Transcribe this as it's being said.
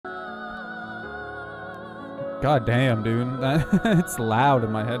God damn, dude. It's loud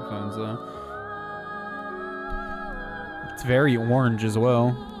in my headphones, though. It's very orange as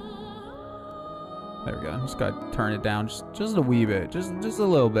well. There we go. Just gotta turn it down just a wee bit. Just a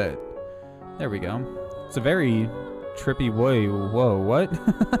little bit. There we go. It's a very trippy way. Whoa, what?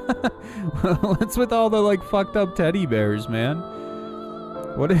 What's with all the, like, fucked up teddy bears, man?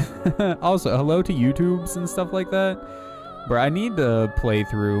 What is... Also, hello to YouTubes and stuff like that. Bro, I need to play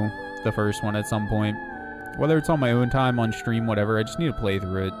through the first one at some point. Whether it's on my own time, on stream, whatever. I just need to play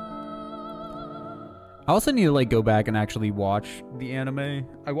through it. I also need to, like, go back and actually watch the anime.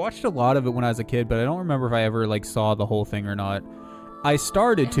 I watched a lot of it when I was a kid, but I don't remember if I ever, like, saw the whole thing or not. I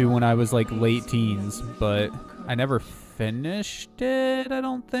started to when I was, like, late teens, but I never finished it, I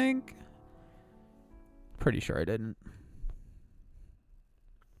don't think. Pretty sure I didn't.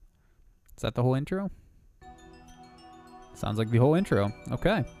 Is that the whole intro? Sounds like the whole intro.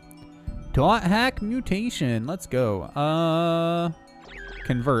 Okay. Dot hack mutation. Let's go.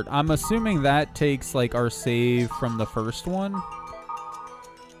 Convert. I'm assuming that takes, like, our save from the first one.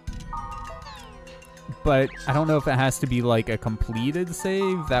 But I don't know if it has to be, like, a completed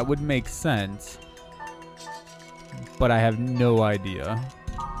save. That would make sense. But I have no idea.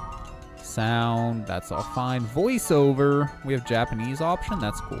 Sound. That's all fine. Voiceover. We have Japanese option.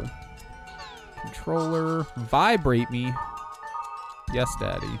 That's cool. Controller. Vibrate me. Yes,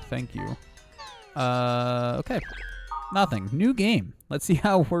 Daddy. Thank you. Okay. Nothing. New game. Let's see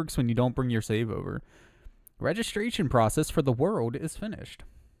how it works when you don't bring your save over. Registration process for the world is finished.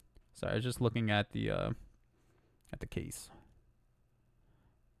 Sorry, I was just looking at the case.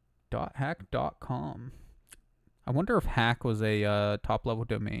 .hack.com. I wonder if hack was a top level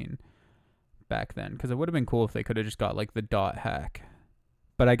domain back then, because it would have been cool if they could have just got, like, the .hack.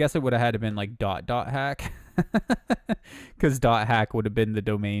 But I guess it would have had to been, like, .hack. Because .hack would have been the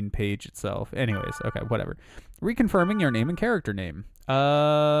domain page itself. Anyways, okay, whatever. Reconfirming your name and character name.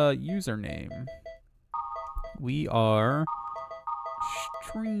 Username. We are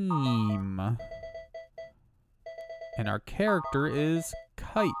Stream. And our character is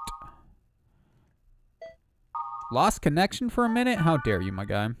Kite. Lost connection for a minute? How dare you, my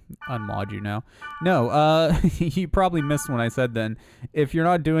guy. Unmod you now. No, you probably missed when I said then. If you're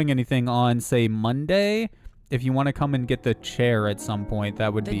not doing anything on, say, Monday, if you want to come and get the chair at some point,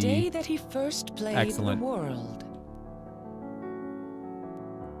 that would be the day that he first played excellent. The world.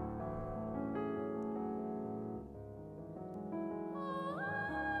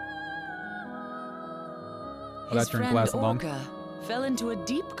 His friend Orca fell into a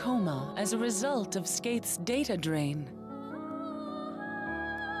deep coma as a result of Skaith's data drain.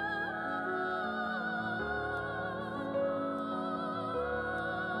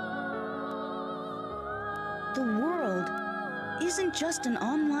 The world isn't just an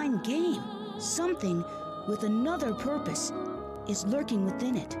online game. Something with another purpose is lurking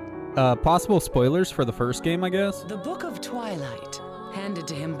within it. Possible spoilers for the first game, I guess? The Book of Twilight, handed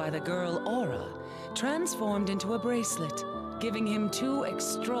to him by the girl Aura, transformed into a bracelet, giving him 2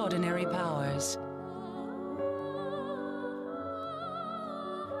 extraordinary powers.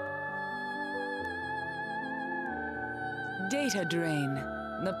 Data drain,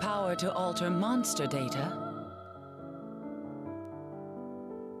 the power to alter monster data.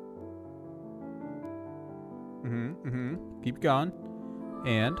 Keep going.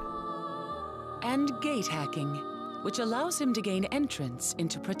 And gate hacking, which allows him to gain entrance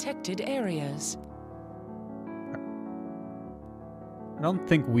into protected areas. I don't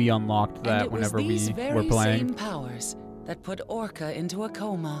think we unlocked that whenever we were playing. Same powers that put Orca into a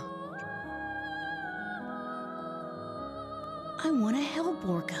coma. I want to help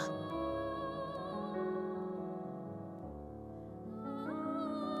Orca.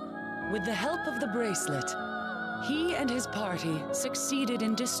 With the help of the bracelet, he and his party succeeded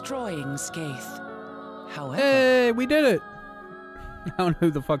in destroying Skaith. However... Hey, we did it! I don't know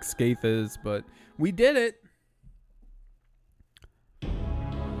who the fuck Skaith is, but we did it!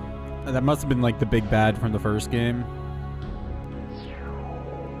 That must have been like the big bad from the first game.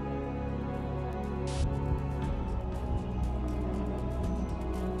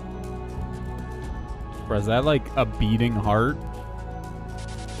 Bro, is that like a beating heart?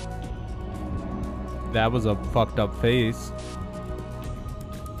 That was a fucked up face.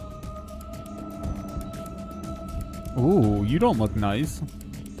 Ooh, you don't look nice.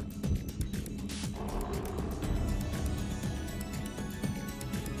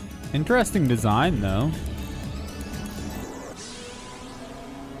 Interesting design, though.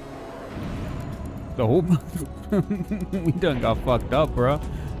 The whole... we done got fucked up, bro.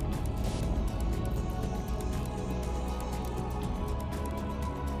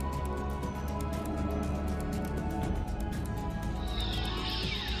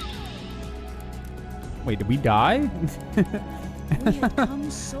 Wait, did we die? We had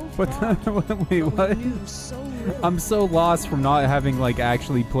come so far, Wait, but what? we knew so little. I'm so lost from not having, like,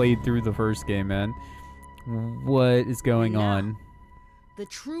 actually played through the first game, man. What is going And now, on? The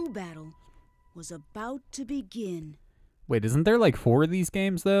true battle was about to begin. Wait, isn't there, like, 4 of these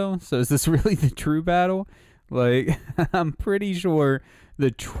games, though? So is this really the true battle? Like, I'm pretty sure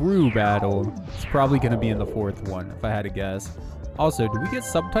the true battle is probably going to be in the 4th one, if I had to guess. Also, do we get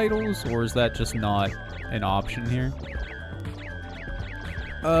subtitles, or is that just not an option here?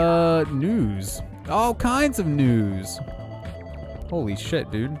 News. All kinds of news. Holy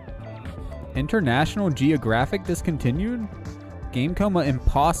shit, dude. International Geographic discontinued? Game coma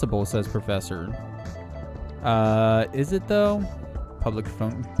impossible, says Professor. Is it though? Public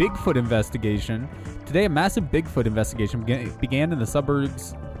phone. Bigfoot investigation. Today, a massive Bigfoot investigation began in the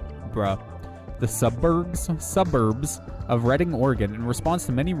suburbs. The suburbs of Redding, Oregon, in response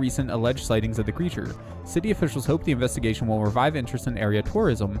to many recent alleged sightings of the creature. City officials hope the investigation will revive interest in area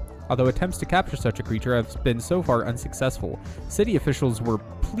tourism, although attempts to capture such a creature have been so far unsuccessful. City officials were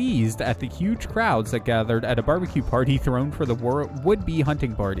pleased at the huge crowds that gathered at a barbecue party thrown for the would-be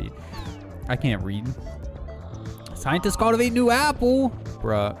hunting party. I can't read. Scientists cultivate new apple.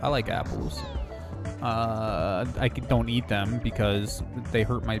 Bruh, I like apples. I don't eat them because they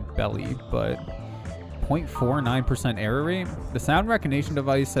hurt my belly, but 0.49% error rate. The sound recognition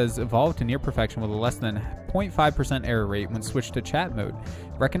device has evolved to near perfection with a less than 0.5% error rate when switched to chat mode.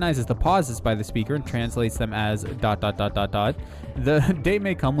 Recognizes the pauses by the speaker and translates them as ... The day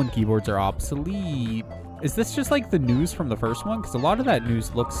may come when keyboards are obsolete. Is this just like the news from the first one? Because a lot of that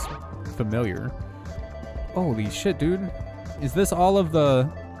news looks familiar. Holy shit, dude. Is this all of the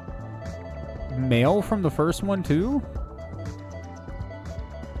mail from the first one too?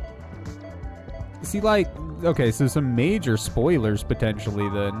 See, like, okay, so some major spoilers potentially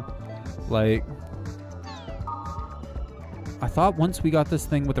then. Like, I thought once we got this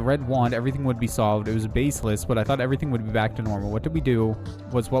thing with the red wand, everything would be solved. It was baseless, but I thought everything would be back to normal. What did we do?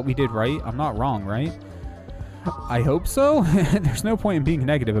 Was what we did right? I'm not wrong, right? I hope so. There's no point in being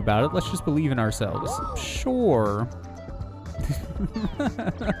negative about it. Let's just believe in ourselves. Sure.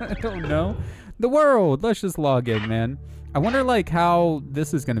 I don't know. The world. Let's just log in, man. I wonder, like, how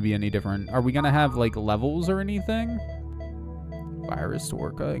this is going to be any different. Are we going to have, like, levels or anything? Virus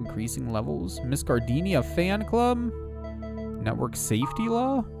Orca, increasing levels. Miss Gardenia fan club? Network safety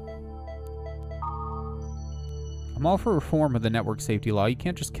law? I'm all for reform of the network safety law. You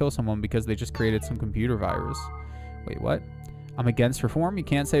can't just kill someone because they just created some computer virus. Wait, what? I'm against reform. You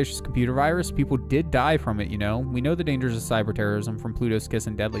can't say it's just computer virus. People did die from it, you know? We know the dangers of cyber terrorism from Pluto's Kiss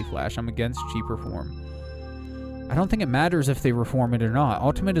and Deadly Flash. I'm against cheap reform. I don't think it matters if they reform it or not.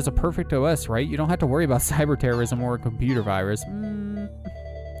 Ultimate is a perfect OS, right? You don't have to worry about cyber terrorism or a computer virus.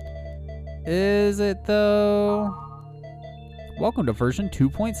 Is it, though? Welcome to version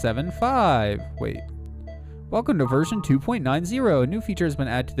 2.75. Wait. Welcome to version 2.90. A new feature has been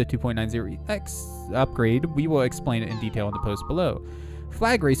added to the 2.90X upgrade. We will explain it in detail in the post below.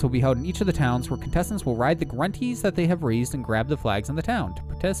 Flag race will be held in each of the towns where contestants will ride the grunties that they have raised and grab the flags in the town. To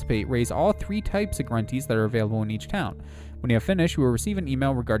participate, raise all 3 types of grunties that are available in each town. When you have finished, you will receive an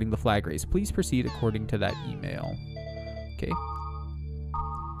email regarding the flag race. Please proceed according to that email. Okay.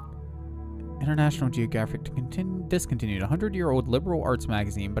 International Geographic discontinued. 100-year-old liberal arts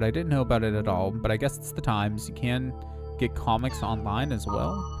magazine, but I didn't know about it at all. But I guess it's the times. You can get comics online as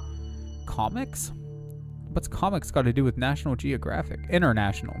well. Comics? What's comics got to do with National Geographic?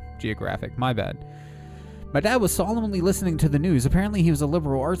 International Geographic, my bad. My dad was solemnly listening to the news. Apparently he was a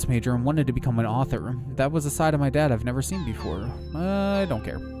liberal arts major and wanted to become an author. That was a side of my dad I've never seen before. I don't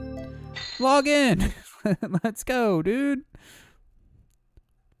care. Log in! Let's go, dude!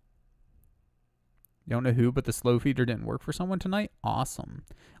 You don't know who, but the slow feeder didn't work for someone tonight? Awesome.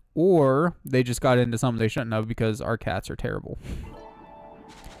 Or they just got into something they shouldn't have because our cats are terrible.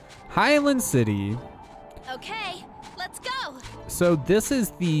 Highland City. Okay, let's go. So this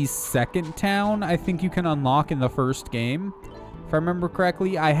is the second town I think you can unlock in the first game. If I remember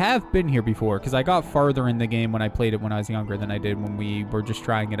correctly, I have been here before because I got farther in the game when I played it when I was younger than I did when we were just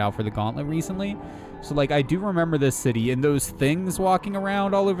trying it out for the Gauntlet recently. So, like, I do remember this city, and those things walking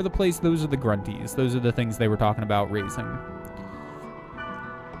around all over the place, those are the grunties. Those are the things they were talking about raising.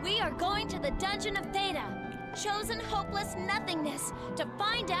 We are going to the Dungeon of Theta, chosen hopeless nothingness, to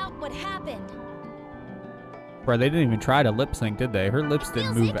find out what happened. Bro, they didn't even try to lip sync, did they? Her lips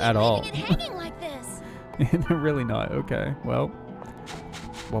didn't move at all. It hanging like this. They're really not. Okay, well,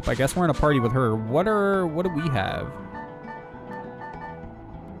 I guess we're in a party with her. What do we have?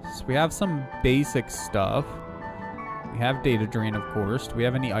 So we have some basic stuff. We have data drain, of course. Do we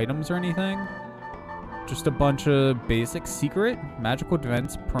have any items or anything? Just a bunch of basic secret magical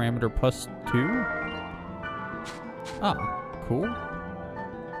defense parameter +2. Oh, cool.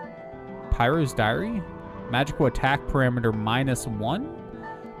 Pyro's Diary. Magical attack parameter -1.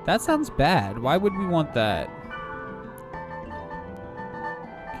 That sounds bad. Why would we want that?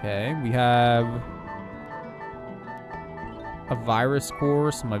 Okay, we have a virus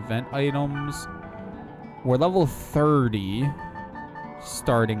score, some event items. We're level 30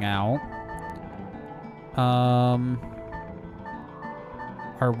 starting out.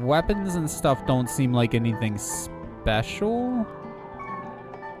 Our weapons and stuff don't seem like anything special.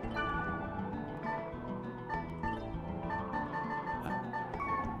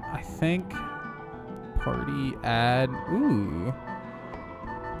 I think party add. Ooh.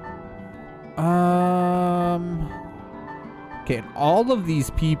 Okay, all of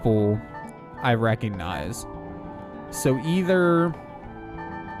these people I recognize. So either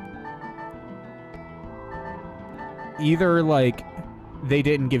like they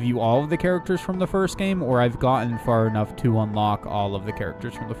didn't give you all of the characters from the first game, or I've gotten far enough to unlock all of the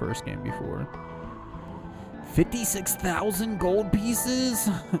characters from the first game before. 56,000 gold pieces?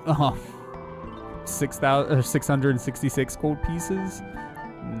 Oh, 666 gold pieces?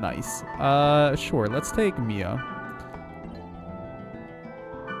 Nice. Sure, let's take Mia.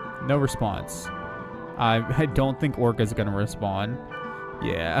 No response. I don't think Orca's gonna respond.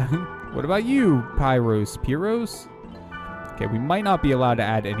 Yeah. What about you, Pyros? Okay, we might not be allowed to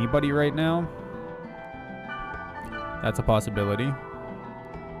add anybody right now. That's a possibility.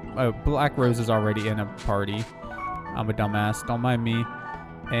 Oh, Black Rose is already in a party. I'm a dumbass, don't mind me.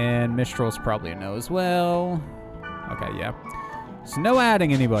 And Mistral's probably a no as well. Okay, yeah. So no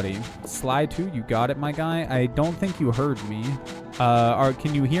adding anybody. Sly 2, you got it, my guy. I don't think you heard me.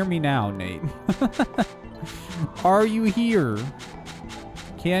 Can you hear me now, Nate? Are you here?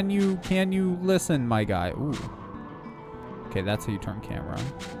 Can you listen, my guy? Ooh. Okay, that's how you turn camera on.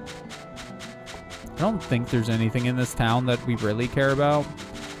 I don't think there's anything in this town that we really care about.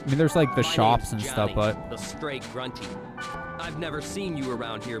 I mean, there's like the shops and stuff, but... The stray grunty. I've never seen you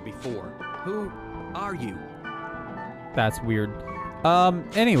around here before. Who are you? That's weird.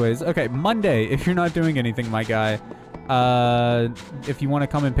 Anyways, okay, Monday, if you're not doing anything, my guy, if you want to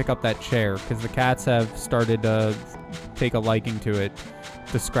come and pick up that chair, because the cats have started to take a liking to it,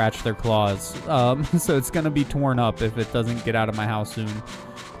 to scratch their claws. So it's gonna be torn up if it doesn't get out of my house soon.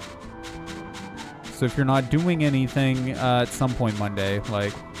 So if you're not doing anything at some point Monday,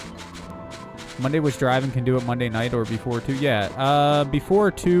 like Monday was driving, can do it Monday night or before 2. Yeah,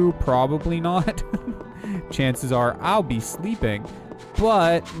 before 2, probably not. Chances are I'll be sleeping,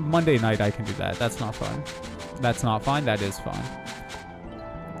 but Monday night I can do that. That's not fun. That's not fine. That is fun.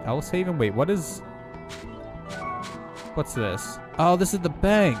 I'll save and wait. What's this? Oh, this is the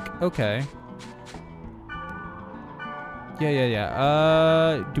bank. Okay.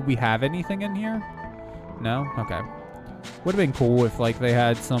 Yeah. Do we have anything in here? No? Okay. Would have been cool if, like, they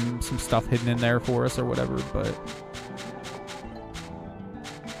had some stuff hidden in there for us or whatever, but...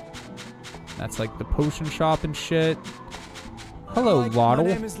 That's, like, the potion shop and shit. Hello, Loddle.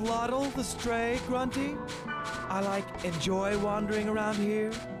 My name is Loddle, the stray grunty. I, enjoy wandering around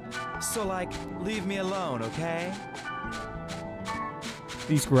here. So, leave me alone, okay?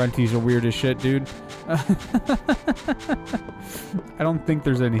 These grunties are weird as shit, dude. I don't think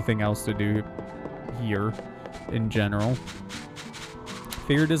there's anything else to do here in general.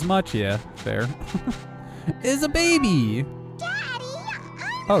 Figured as much, yeah, fair. Is a baby! Daddy,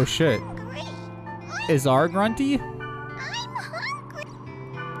 Oh shit. hungry. Is our grunty? I'm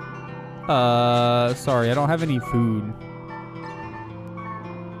hungry. Sorry, I don't have any food.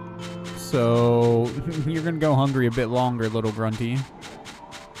 So, you're gonna go hungry a bit longer, little grunty.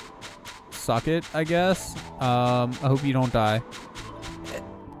 Suck it, I guess. I hope you don't die.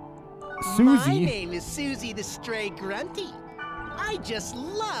 Susie. My name is Susie the Stray Grunty. I just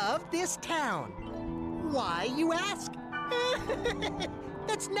love this town. Why, you ask?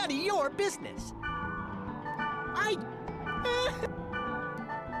 That's none of your business.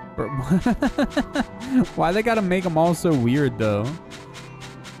 Why they gotta make them all so weird, though?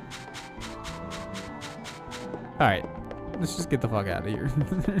 Alright, let's just get the fuck out of here.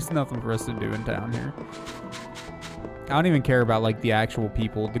 There's nothing for us to do in town here. I don't even care about, like, the actual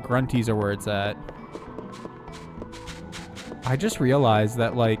people. The grunties are where it's at. I just realized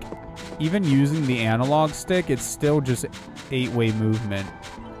that, like, even using the analog stick, it's still just 8-way movement.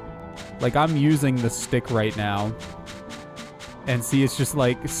 Like, I'm using the stick right now. And see, it's just,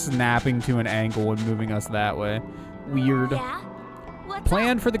 like, snapping to an angle and moving us that way. Weird. Yeah? What's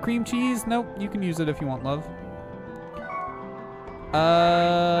Plan for the cream cheese? Nope, you can use it if you want, love.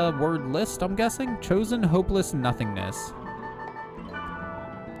 Word list, I'm guessing? Chosen hopeless nothingness.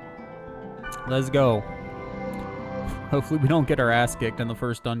 Let's go. Hopefully we don't get our ass kicked in the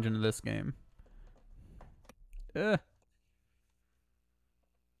first dungeon of this game. It's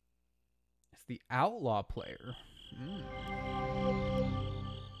the outlaw player.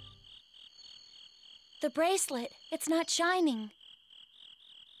 The bracelet, it's not shining.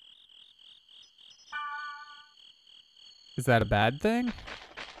 Is that a bad thing?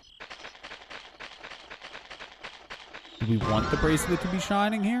 Do we want the bracelet to be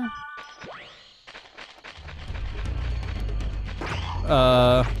shining here?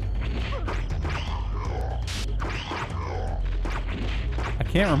 I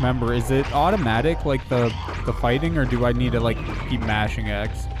can't remember. Is it automatic, like the fighting, or do I need to like keep mashing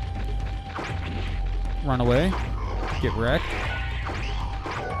X? Run away. Get wrecked.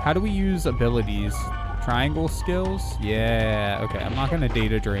 How do we use abilities? Triangle skills? Yeah, okay. I'm not gonna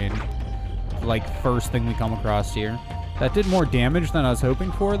data drain like first thing we come across here. That did more damage than I was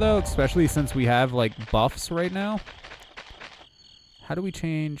hoping for though, especially since we have like buffs right now. How do we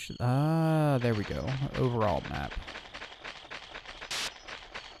change? There we go. Overall map.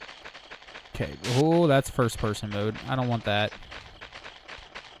 Okay. Oh, that's first person mode. I don't want that.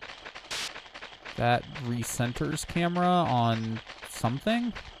 That recenters camera on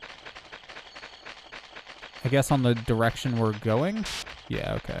something? I guess on the direction we're going?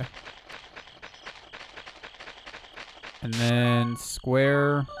 Yeah, okay. And then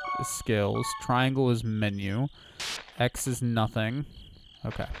square is skills. Triangle is menu. X is nothing.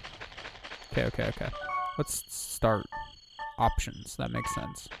 Okay. Okay. Let's start. Options. That makes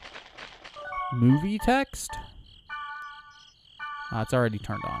sense. Movie text? Oh, it's already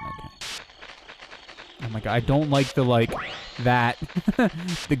turned on. Okay. Oh my god, I don't like the, like, that.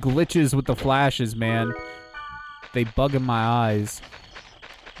 The glitches with the flashes, man. They bug in my eyes.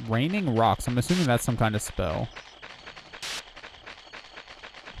 Raining rocks. I'm assuming that's some kind of spell.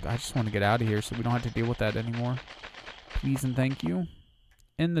 I just want to get out of here so we don't have to deal with that anymore. Please and thank you.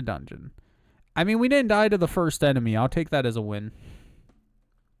 In the dungeon. I mean, we didn't die to the first enemy. I'll take that as a win.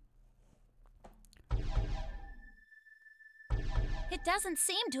 It doesn't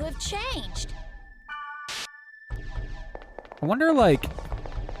seem to have changed. I wonder, like,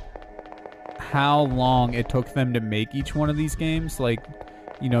 how long it took them to make each one of these games. Like,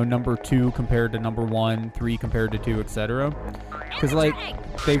 you know, number 2 compared to number 1, 3 compared to 2, etc. Because, like,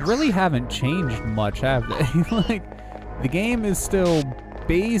 they really haven't changed much, have they? Like, the game is still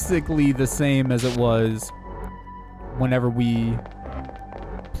basically the same as it was whenever we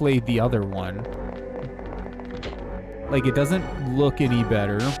played the other one. Like, it doesn't look any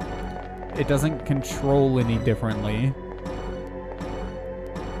better. It doesn't control any differently.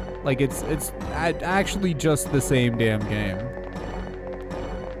 Like, it's actually just the same damn game.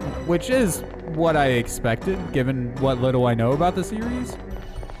 Which is what I expected, given what little I know about the series.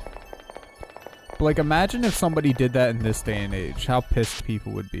 But, like, imagine if somebody did that in this day and age. How pissed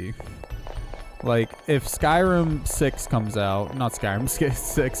people would be. Like, if Skyrim 6 comes out... Not Skyrim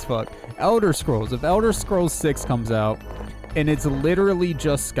 6, fuck. Elder Scrolls. If Elder Scrolls 6 comes out, and it's literally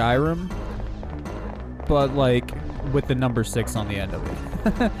just Skyrim, but, like, with the number 6 on the end of it.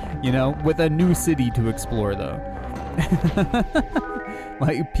 You know? With a new city to explore, though.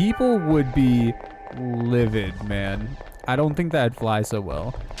 Like, people would be livid, man. I don't think that'd fly so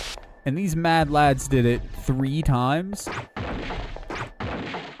well. And these mad lads did it 3 times.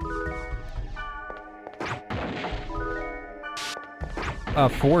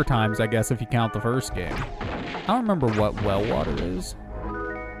 4 times, I guess, if you count the first game. I don't remember what well water is.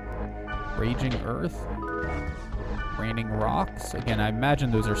 Raging Earth. Raining Rocks. Again, I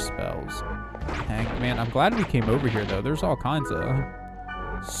imagine those are spells. Dang, man, I'm glad we came over here, though. There's all kinds of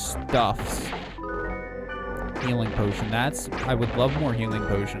stuffs. Healing potion. I would love more healing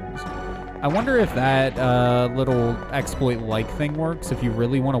potions. I wonder if that little exploit-like thing works. If you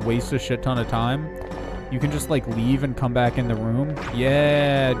really want to waste a shit ton of time, you can just, like, leave and come back in the room.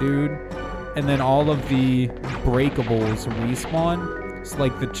 Yeah, dude. And then all of the breakables respawn. So,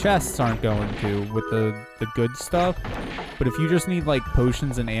 like, the chests aren't going to with the good stuff. But if you just need, like,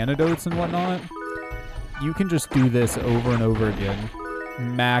 potions and antidotes and whatnot, you can just do this over and over again.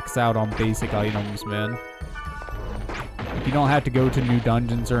 Max out on basic items, man. You don't have to go to new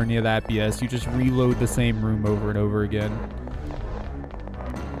dungeons or any of that BS. You just reload the same room over and over again.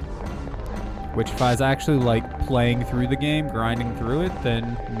 Which, if I was actually, like, playing through the game, grinding through it,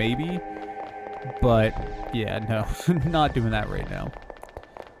 then maybe. But, yeah, no. Not doing that right now.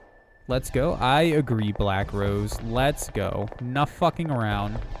 Let's go. I agree, Black Rose. Let's go. Enough fucking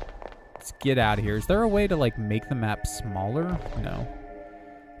around. Let's get out of here. Is there a way to, like, make the map smaller? No.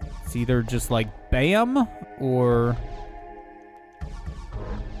 It's either just, like, bam, or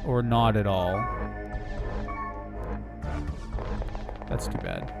not at all. That's too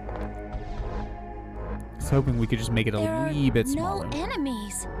bad. I was hoping we could just make it a wee bit smaller. No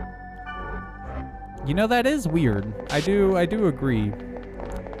enemies. You know, that is weird. I do agree.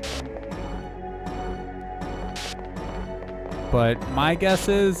 But my guess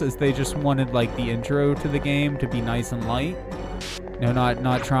is they just wanted, like, the intro to the game to be nice and light. You know,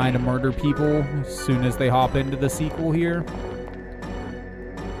 not trying to murder people as soon as they hop into the sequel here.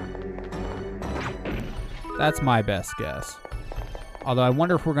 That's my best guess. Although I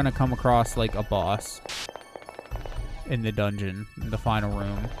wonder if we're going to come across, like, a boss in the dungeon, in the final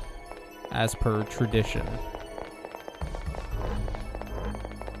room, as per tradition.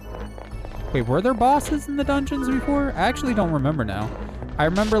 Wait, were there bosses in the dungeons before? I actually don't remember now. I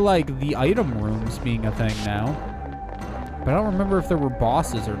remember, like, the item rooms being a thing now. But I don't remember if there were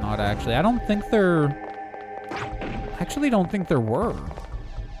bosses or not, actually. I don't think there... I actually don't think there were.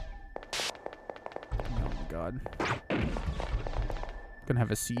 Oh my god. Gonna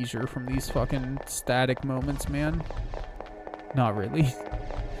have a seizure from these fucking static moments, man. Not really.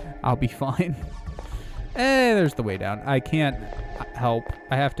 I'll be fine. Eh, there's the way down. I can't help.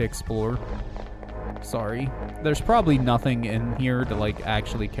 I have to explore. Sorry. There's probably nothing in here to, like,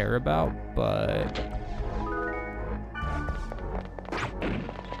 actually care about, but...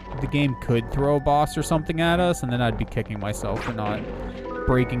 the game could throw a boss or something at us, and then I'd be kicking myself for not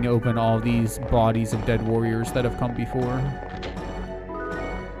breaking open all these bodies of dead warriors that have come before.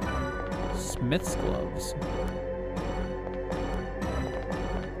 Smith's gloves.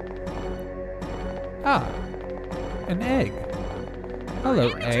 Ah, an egg. Hello,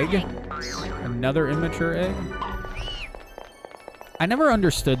 egg. Another immature egg. I never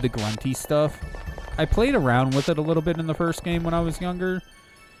understood the grunty stuff. I played around with it a little bit in the first game when I was younger.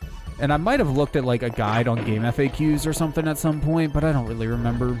 And I might have looked at, like, a guide on game FAQs or something at some point, but I don't really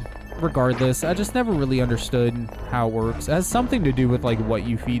remember. Regardless, I just never really understood how it works. It has something to do with, like, what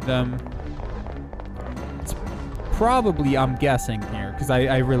you feed them. It's probably, I'm guessing here, because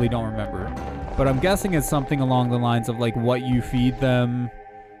I really don't remember. But I'm guessing it's something along the lines of, like, what you feed them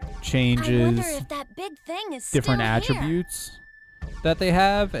changes I wonder if that big thing is different still here. attributes that they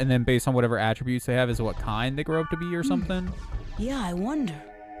have, and then based on whatever attributes they have is what kind they grow up to be or something. Yeah, I wonder.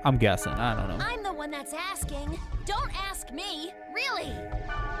 I'm guessing. I don't know. I'm the one that's asking. Don't ask me, really.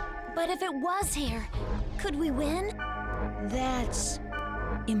 But if it was here, could we win? That's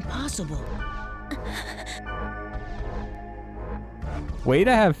impossible. Way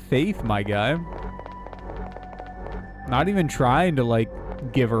to have faith, my guy. Not even trying to, like,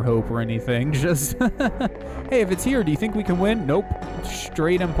 give her hope or anything. Just, hey, if it's here, do you think we can win? Nope.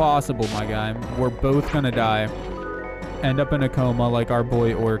 Straight impossible, my guy. We're both gonna die. End up in a coma like our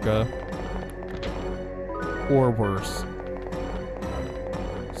boy Orca. Or worse.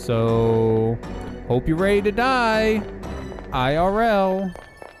 So, hope you're ready to die. IRL.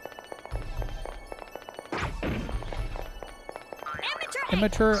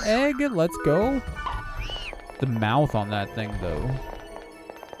 Immature egg, let's go. The mouth on that thing, though.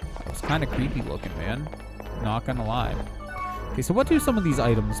 That was kind of creepy looking, man. Not gonna lie. Okay, so what do some of these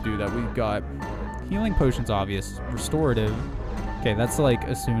items do that we've got? Healing potion's obvious. Restorative. Okay, that's like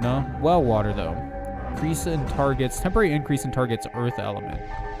Asuna. Well water, though. Increase in targets. Temporary increase in target's earth element.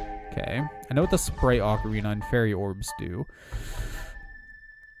 Okay. I know what the spray ocarina and fairy orbs do.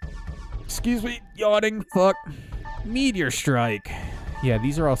 Excuse me. Yawning. Fuck. Meteor strike. Yeah,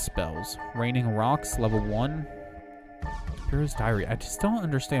 these are all spells. Raining rocks, level 1. Hero's diary. I just don't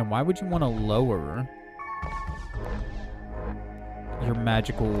understand. Why would you want to lower your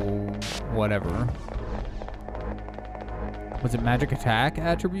magical whatever? Was it magic attack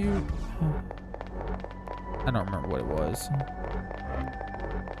attribute? I don't remember what it was.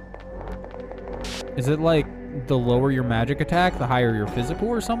 Is it like the lower your magic attack, the higher your physical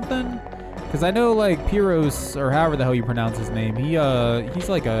or something? Because I know, like, Pyros, or however the hell you pronounce his name, he's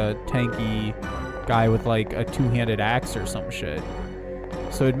like a tanky guy with, like, a two-handed axe or some shit.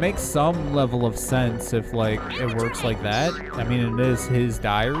 So it makes some level of sense if, like, it works like that. I mean, it is his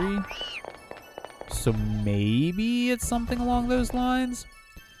diary. So maybe it's something along those lines?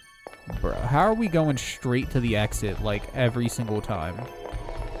 Bro, how are we going straight to the exit, like, every single time?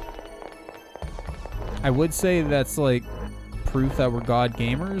 I would say that's, like, proof that we're god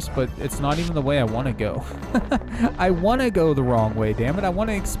gamers, but it's not even the way I want to go. I want to go the wrong way, damn it. I want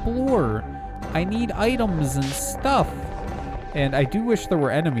to explore. I need items and stuff. And I do wish there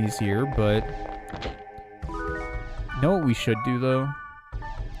were enemies here, but... You know what we should do, though?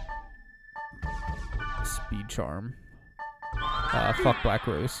 speed charm. Fuck Black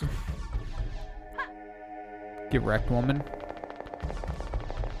Rose. Get wrecked, woman.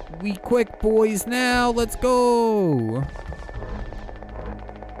 We quick, boys, now. Let's go.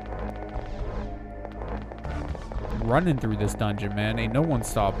 Running through this dungeon, man. Ain't no one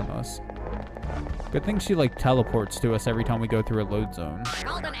stopping us. Good thing she, like, teleports to us every time we go through a load zone.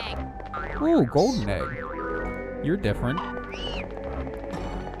 Golden egg. Ooh, golden egg. You're different.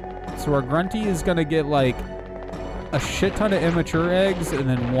 So our Grunty is gonna get, like, a shit ton of immature eggs and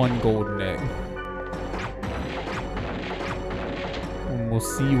then one golden egg. And we'll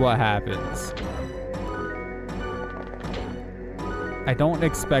see what happens. I don't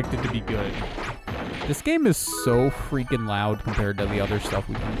expect it to be good. This game is so freaking loud compared to the other stuff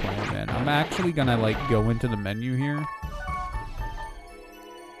we've been playing, man. I'm actually gonna, like, go into the menu here.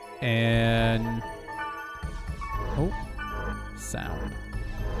 And... oh. Sound.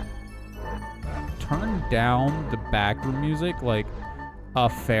 Turn down the background music, like, a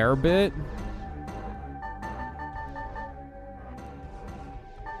fair bit.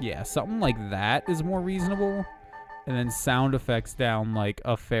 Yeah, something like that is more reasonable. And then sound effects down, like,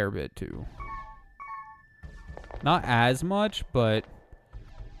 a fair bit, too. Not as much, but...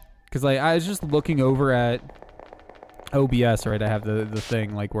 because, like, I was just looking over at OBS, right? I have the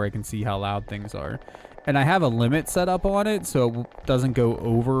thing, like, where I can see how loud things are. And I have a limit set up on it, so it doesn't go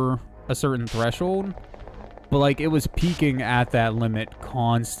over a certain threshold. But, like, it was peaking at that limit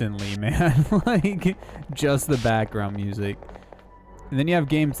constantly, man. Like, just the background music. And then you have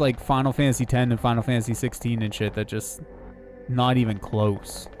games like Final Fantasy X and Final Fantasy 16 and shit that just not even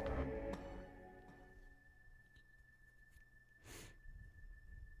close.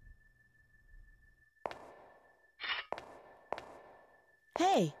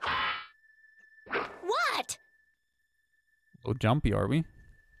 Hey, What? A little jumpy, are we?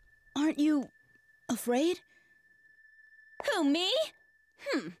 aren't you afraid? Who, me?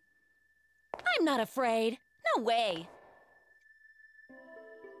 I'm not afraid. No way.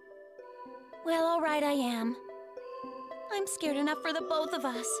 Well, all right, I am. I'm scared enough for the both of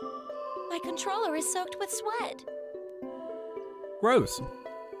us. My controller is soaked with sweat. Gross.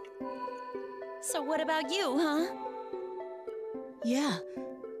 So what about you, huh? Yeah,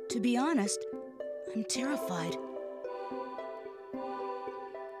 to be honest, I'm terrified.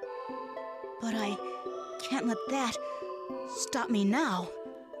 But I can't let that stop me now.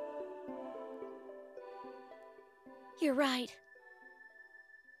 You're right.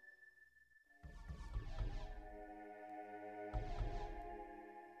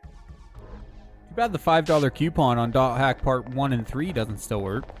 Too bad the $5 coupon on Dot Hack Part 1 and 3 doesn't still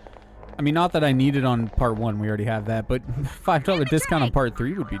work. I mean, not that I need it on Part 1, we already have that, but $5 discount on Part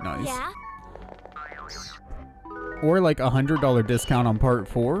 3 would be nice. Yeah? Or like a $100 discount on Part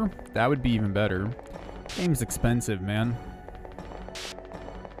 4. That would be even better. Game's expensive, man.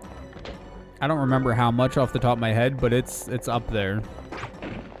 I don't remember how much off the top of my head, but it's up there.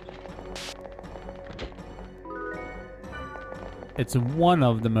 It's one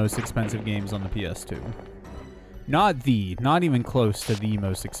of the most expensive games on the PS2. Not even close to the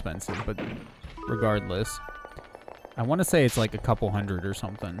most expensive, but regardless. I want to say it's like a couple hundred or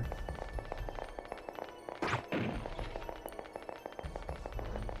something.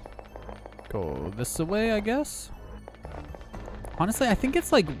 Go this way, I guess? Honestly, I think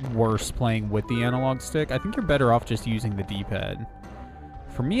it's like worse playing with the analog stick. I think you're better off just using the D-pad.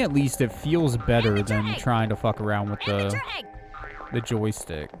 For me, at least, it feels better than trying to fuck around with the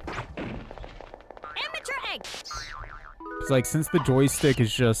joystick. It's like, since the joystick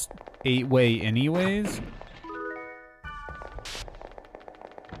is just 8-way anyways,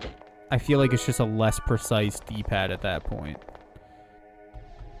 I feel like it's just a less precise D-pad at that point.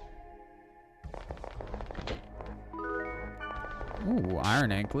 Ooh,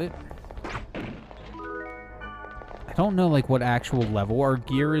 iron anklet. I don't know, like, what actual level our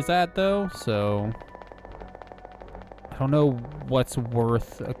gear is at, though, so I don't know what's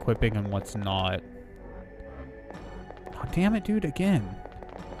worth equipping and what's not. Oh, damn it, dude, again.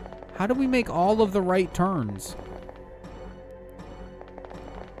 How do we make all of the right turns?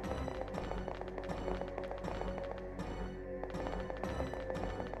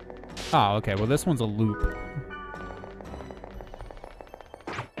 Oh, okay, well, this one's a loop.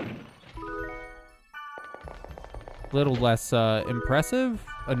 Little less impressive,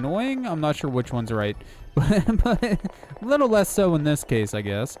 annoying. I'm not sure which one's right, but a little less so in this case, I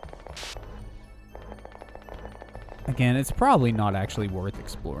guess. Again, it's probably not actually worth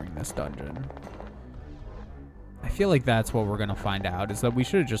exploring this dungeon. I feel like that's what we're gonna find out, is that we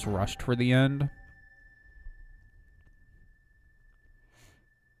should have just rushed for the end.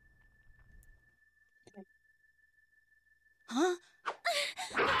 Huh?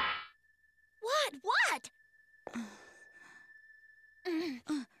 What?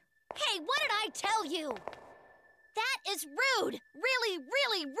 Hey, what did I tell you? That is rude. Really,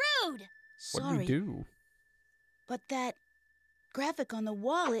 really rude. What Sorry. did you do? But that graphic on the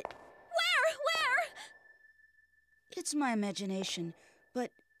wall, Where? it's my imagination.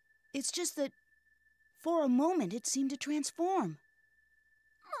 But it's just that for a moment it seemed to transform.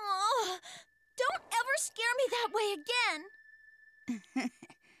 Oh, don't ever scare me that way again.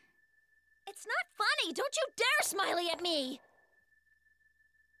 It's not funny. Don't you dare smiley at me.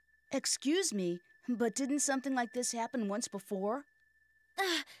 Excuse me, but didn't something like this happen once before?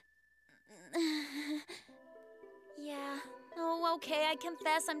 Yeah. Oh, okay, I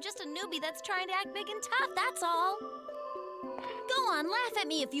confess. I'm just a newbie that's trying to act big and tough, that's all. Go on, laugh at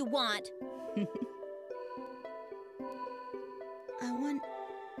me if you want. I want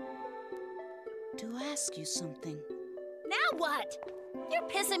to ask you something. Now what? You're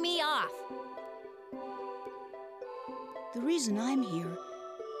pissing me off. The reason I'm here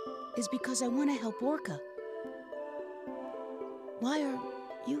is because I want to help Orca. Why are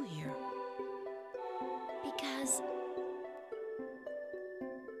you here? Because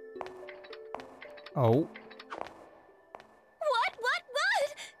Oh. What?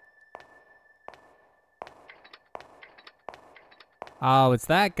 Oh, it's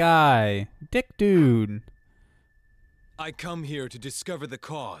that guy. Dick dude. I come here to discover the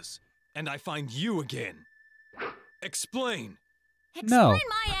cause, and I find you again. Explain. No. Explain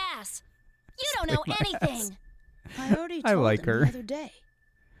my ass. You don't know Explain my anything. I already I told like him her. the other day.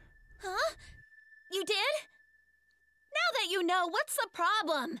 Huh? You did? Now that you know, what's the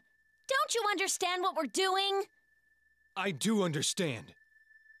problem? Don't you understand what we're doing? I do understand.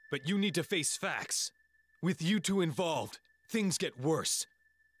 But you need to face facts. With you two involved, things get worse.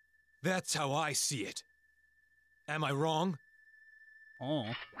 That's how I see it. Am I wrong? Oh.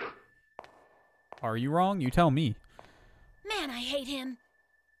 Are you wrong? You tell me. Man, I hate him.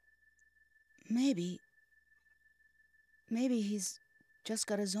 Maybe he's just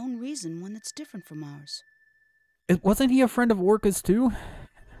got his own reason, one that's different from ours. Wasn't he a friend of Orca's too?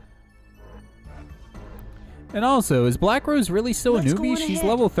 And also, is Black Rose really still Let's a go newbie? on She's ahead.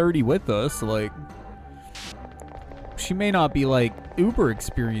 level 30 with us. Like, she may not be like uber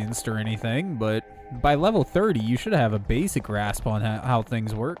experienced or anything, but by level 30, you should have a basic grasp on how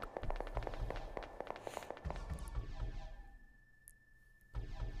things work.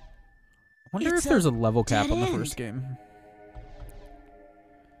 I wonder It's if there's a a level cap dead on the end. first game.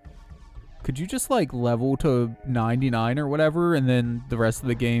 Could you just like level to 99 or whatever, and then the rest of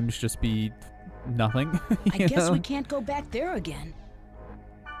the games just be nothing? I You guess know? we can't go back there again.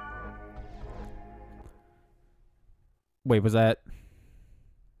 Wait, was that?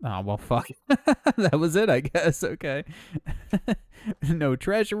 Oh, well, fuck. That was it, I guess. Okay. No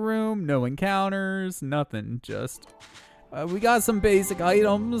treasure room, no encounters, nothing. Just, we got some basic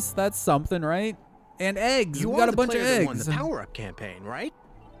items. That's something, right? And eggs. You We are got a the bunch of player that won eggs. the power-up campaign, right?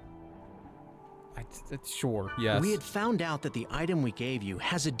 Sure, yes. We had found out that the item we gave you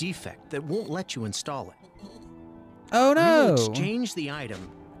has a defect that won't let you install it. Oh, We no. will exchange the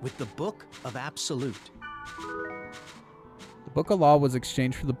item with the Book of Absolute. The Book of Law was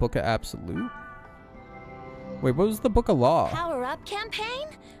exchanged for the Book of Absolute? Wait, what was the Book of Law? Power Up campaign?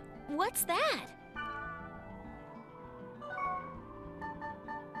 What's that?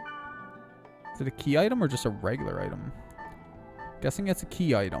 Is it a key item or just a regular item? Guessing it's a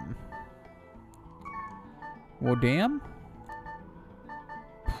key item. Well, damn.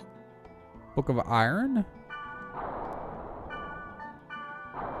 Book of Iron?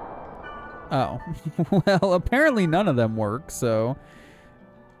 Oh. Well, apparently none of them work, so...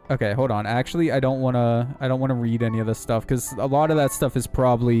 Okay, hold on. Actually, I don't want to read any of this stuff, because a lot of that stuff is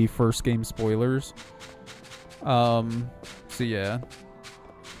probably first game spoilers. So yeah.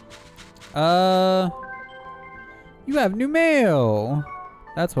 You have new mail!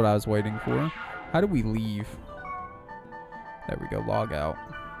 That's what I was waiting for. How do we leave? There we go, log out.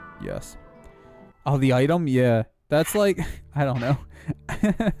 Yes. Oh, the item? Yeah. That's like, I don't know.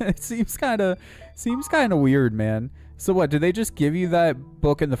 It seems kind of weird, man. So what, did they just give you that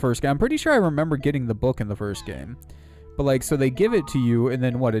book in the first game? I'm pretty sure I remember getting the book in the first game. But like, so they give it to you, and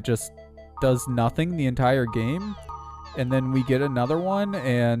then what, it just does nothing the entire game? And then we get another one,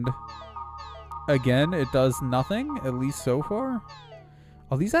 and again, it does nothing, at least so far?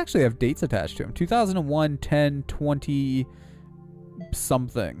 Oh, these actually have dates attached to them. 2001, 10, 20,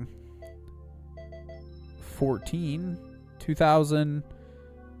 something. 14, 2000,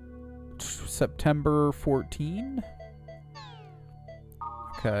 September 14?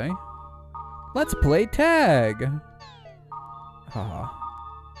 Okay. Let's play tag.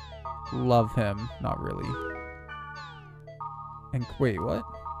 Love him. Not really. And wait, what?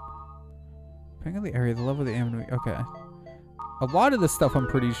 Depending on the area, the level of the ammo. Okay. A lot of this stuff I'm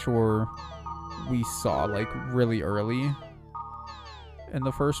pretty sure we saw, like, really early in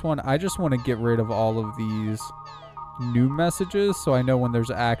the first one. I just want to get rid of all of these new messages so I know when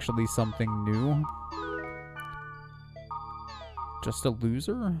there's actually something new. Just a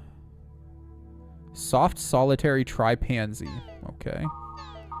loser? Soft solitary tripansy. Okay.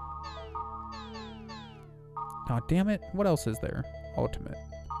 Oh, damn it. What else is there? Ultimate.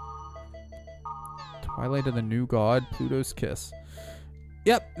 Twilight of the New God. Pluto's Kiss.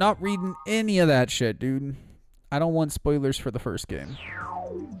 Yep, not reading any of that shit, dude. I don't want spoilers for the first game.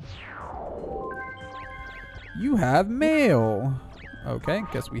 You have mail. Okay,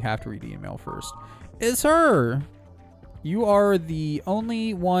 guess we have to read the email first. It's her. You are the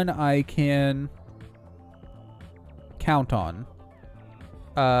only one I can count on.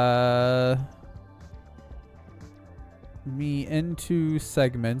 Me into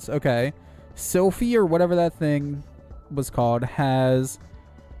segments. Okay. Sophie, or whatever that thing was called, has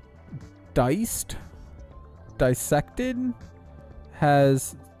dissected,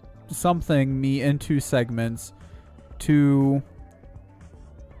 has something me into segments to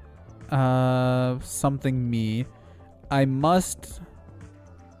something me. I must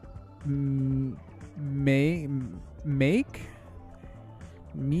meet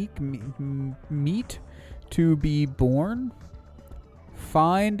to be born.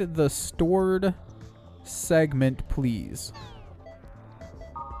 Find the stored segment, please.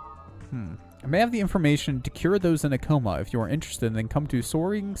 I may have the information to cure those in a coma. If you are interested, then come to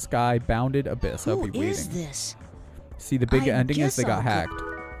Soaring Sky Bounded Abyss. I'll be waiting. Who is this? See, the big ending is they got hacked.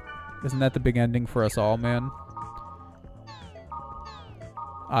 Isn't that the big ending for us all, man?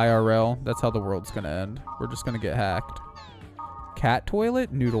 IRL. That's how the world's gonna end. We're just gonna get hacked. Cat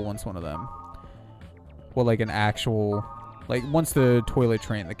toilet? Noodle wants one of them. Well, like an actual... Like, once the toilet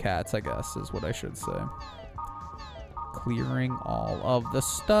trained the cats, I guess, is what I should say. Clearing all of the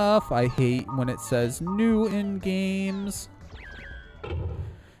stuff. I hate when it says new in games.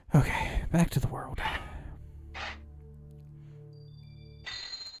 Okay, back to the world.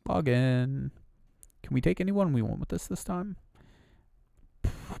 Log in. Can we take anyone we want with this time?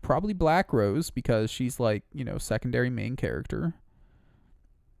 Probably Black Rose, because she's like, you know, secondary main character.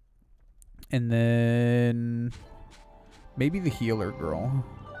 And then... maybe the healer girl.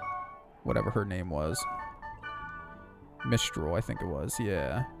 Whatever her name was. Mistral, I think it was.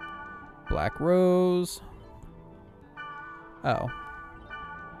 Yeah. Black Rose. Oh.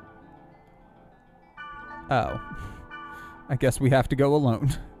 Oh. I guess we have to go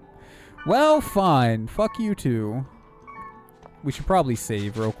alone. Well, fine. Fuck you too. We should probably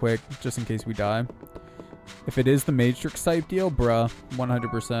save real quick, just in case we die. If it is the Matrix type deal, bruh.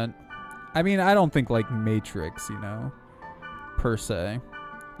 100%. I mean, I don't think, like, Matrix, you know, per se.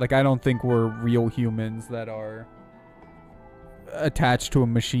 Like, I don't think we're real humans that are attached to a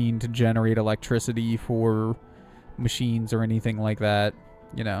machine to generate electricity for machines or anything like that,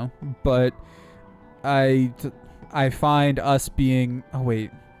 you know. But I find us being... oh,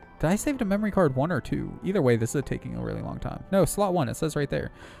 wait. Did I save to memory card 1 or 2? Either way, this is taking a really long time. No, slot 1. It says right there.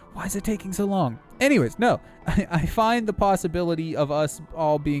 Why is it taking so long? Anyways, no. I find the possibility of us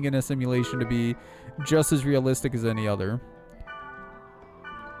all being in a simulation to be just as realistic as any other.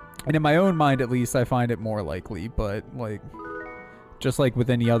 And in my own mind, at least, I find it more likely. But, like, just like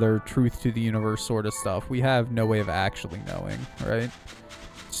with any other truth to the universe sort of stuff, we have no way of actually knowing, right?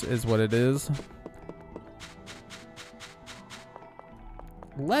 Which is what it is.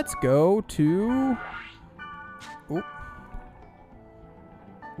 Let's go to... oh.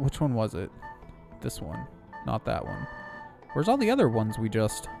 Which one was it? This one. Not that one. Where's all the other ones we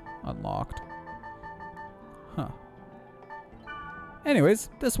just unlocked? Huh. Anyways,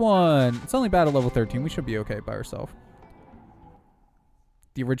 this one. It's only battle level 13. We should be okay by ourselves.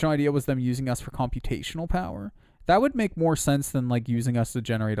 The original idea was them using us for computational power. That would make more sense than, like, using us to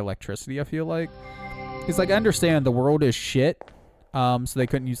generate electricity, I feel like. Because, like, I understand the world is shit. So they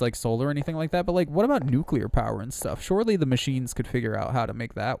couldn't use, like, solar or anything like that. But, like, what about nuclear power and stuff? Surely the machines could figure out how to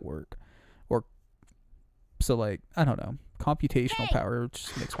make that work. Or, so, like, I don't know. Computational power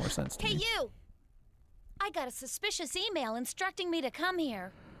just makes more sense to me. Hey, you! I got a suspicious email instructing me to come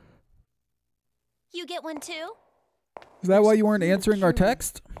here. You get one, too? Is that why you weren't answering our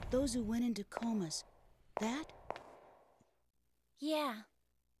text? Those who went into comas. That? Yeah.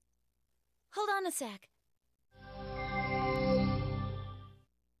 Hold on a sec.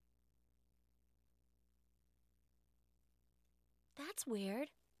 That's weird.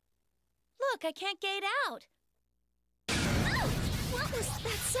 Look, I can't gate out. Oh! What was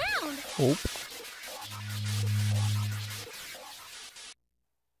that sound? Oh.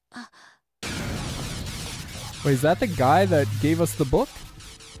 Wait, is that the guy that gave us the book?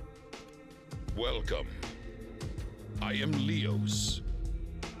 Welcome. I am Leos,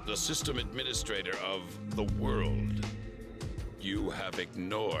 the system administrator of the world. You have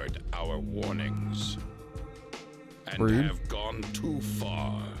ignored our warnings and Rude. have gone too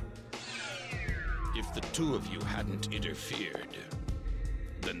far. If the two of you hadn't interfered,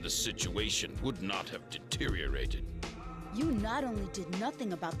 then the situation would not have deteriorated. You not only did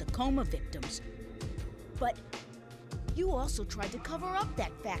nothing about the coma victims, but you also tried to cover up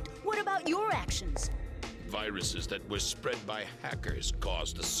that fact. What about your actions? Viruses that were spread by hackers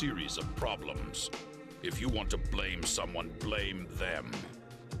caused a series of problems. If you want to blame someone, blame them.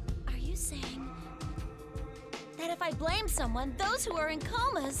 Are you saying that if I blame someone, those who are in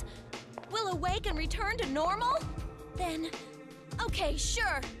comas will awake and return to normal? Then, okay,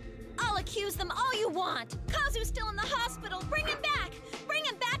 sure. I'll accuse them all you want. Kazu's still in the hospital. Bring him back! Bring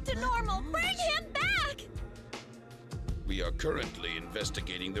him back to normal! Bring him back! We are currently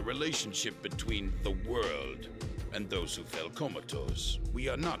investigating the relationship between the world and those who fell comatose. We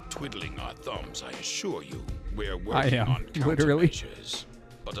are not twiddling our thumbs, I assure you. We're working on literally. countermeasures.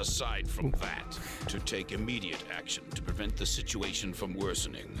 But aside from that, to take immediate action to prevent the situation from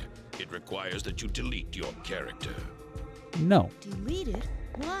worsening, it requires that you delete your character. No. Delete it?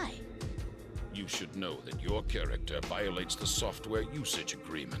 Why? You should know that your character violates the software usage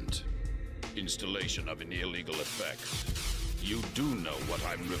agreement. Installation of an illegal effect. You do know what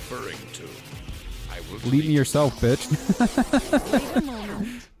I'm referring to. I will Leave me yourself, bitch. Wait a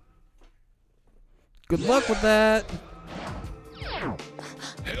moment. Good luck with that.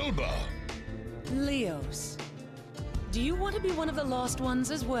 Helba! Leos, do you want to be one of the lost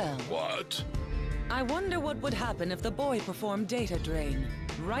ones as well? What? I wonder what would happen if the boy performed data drain,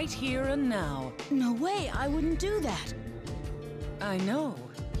 right here and now. No way, I wouldn't do that. I know,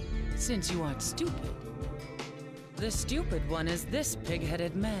 since you aren't stupid. The stupid one is this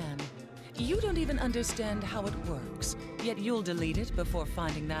pig-headed man. You don't even understand how it works, yet you'll delete it before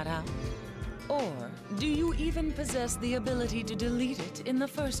finding that out. Or do you even possess the ability to delete it in the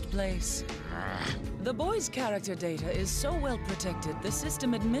first place? The boy's character data is so well protected, the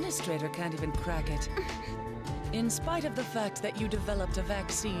system administrator can't even crack it. In spite of the fact that you developed a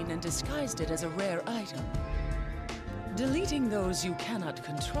vaccine and disguised it as a rare item. Deleting those you cannot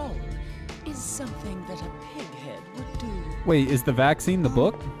control is something that a pighead would do. Wait, is the vaccine the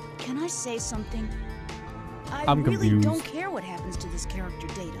book? Can I say something? I'm really confused. don't care what happens to this character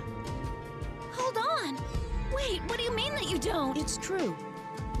data. Hold on! Wait, what do you mean that you don't? It's true.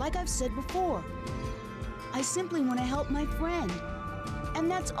 Like I've said before. I simply want to help my friend. And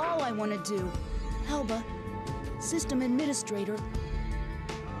that's all I want to do. Helba, system administrator,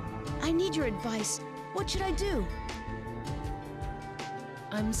 I need your advice. What should I do?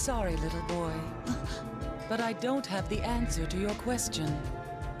 I'm sorry, little boy, but I don't have the answer to your question.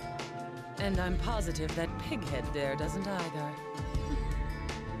 And I'm positive that Pighead there doesn't either.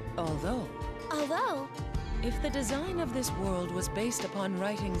 Although, if the design of this world was based upon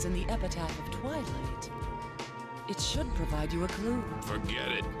writings in the Epitaph of Twilight, it should provide you a clue.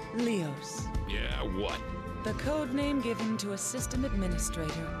 Forget it. Leos, Yeah, what? the code name given to a system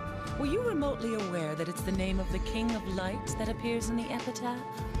administrator. Were you remotely aware that it's the name of the King of Light that appears in the Epitaph?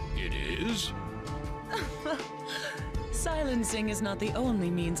 It is? Silencing is not the only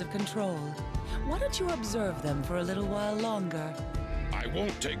means of control. Why don't you observe them for a little while longer? I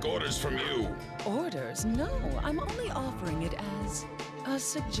won't take orders from you. Orders? No, I'm only offering it as a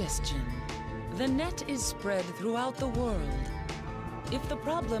suggestion. The net is spread throughout the world. If the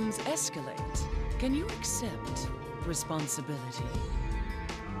problems escalate, can you accept responsibility?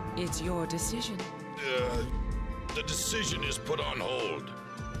 It's your decision. The decision is put on hold.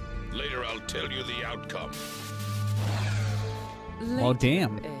 Later I'll tell you the outcome. Well,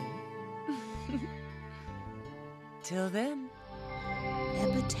 damn. Till then.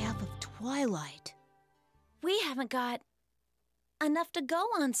 Epitaph of Twilight. We haven't got enough to go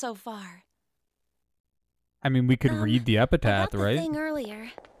on so far. I mean, we could read the epitaph, about the right? thing earlier.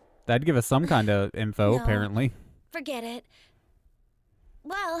 That'd give us some kind of info, No. apparently. Forget it.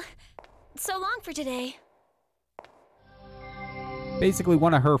 Well, so long for today. Basically,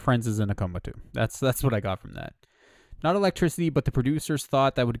 one of her friends is in a coma too. That's what I got from that. Not electricity, but the producers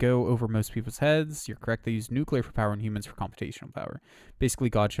thought that would go over most people's heads. You're correct. They used nuclear for power and humans for computational power. Basically,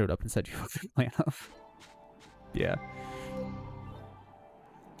 God showed up and said, "You fucked the plan up." Yeah.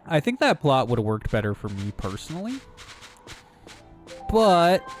 I think that plot would have worked better for me personally.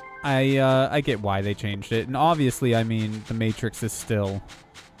 But I get why they changed it, and obviously, I mean, The Matrix is still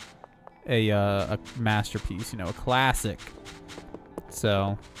a masterpiece, you know, a classic.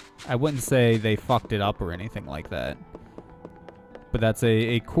 So, I wouldn't say they fucked it up or anything like that. But that's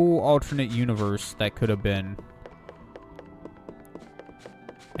a cool alternate universe that could have been,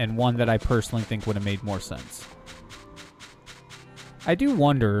 and one that I personally think would have made more sense. I do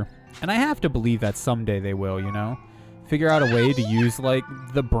wonder, and I have to believe that someday they will, you know? Figure out a way to use, like,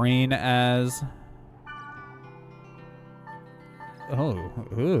 the brain as... Oh,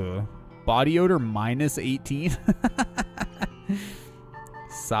 ugh. Body odor minus 18?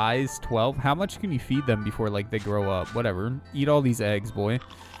 Size 12? How much can you feed them before, like, they grow up? Whatever. Eat all these eggs, boy.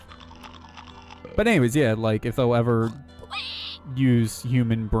 But anyways, yeah, like, if they'll ever use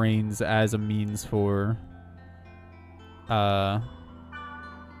human brains as a means for,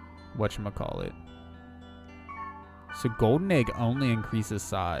 whatchamacallit. So golden egg only increases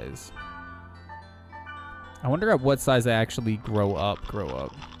size. I wonder at what size they actually grow up. I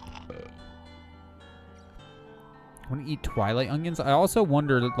want to eat twilight onions. I also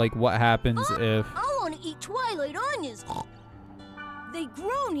wonder, like, what happens if... I want to eat twilight onions. They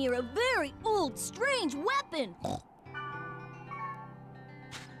grow near a very old, strange weapon.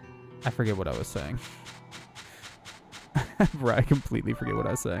 I forget what I was saying. Right, I completely forget what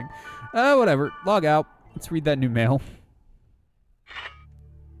I was saying. Whatever. Log out. Let's read that new mail.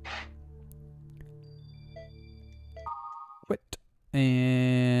 Quit.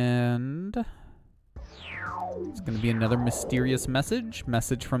 And... it's going to be another mysterious message.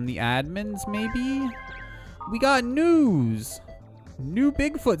 Message from the admins, maybe? We got news! New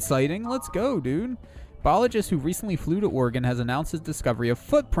Bigfoot sighting. Let's go, dude. Biologist who recently flew to Oregon has announced his discovery of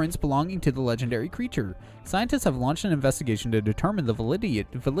footprints belonging to the legendary creature. Scientists have launched an investigation to determine the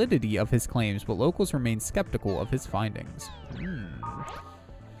validity of his claims, but locals remain skeptical of his findings.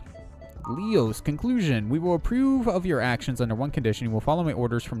 Leo's conclusion. We will approve of your actions under one condition. You will follow my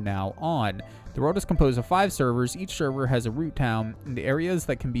orders from now on. The world is composed of 5 servers. Each server has a root town, and the areas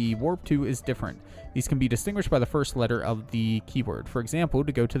that can be warped to is different. These can be distinguished by the first letter of the keyword. For example,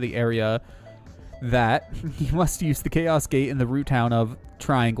 to go to the area that, you must use the Chaos Gate in the root town of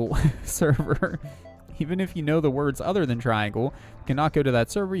Triangle server. Even if you know the words other than Triangle, you cannot go to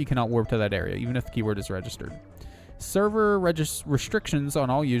that server, you cannot warp to that area, even if the keyword is registered. Server restrictions on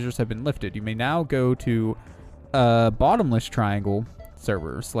all users have been lifted. You may now go to Bottomless Triangle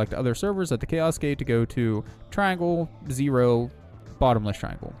server. Select other servers at the Chaos Gate to go to Triangle 0 Bottomless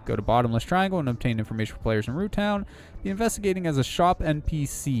Triangle. Go to Bottomless Triangle and obtain information for players in Root Town. Be investigating as a shop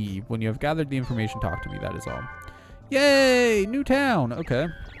NPC. When you have gathered the information, talk to me. That is all. Yay! New town! Okay.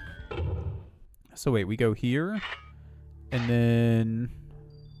 So wait, we go here. And then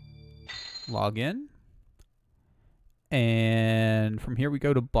log in. And from here we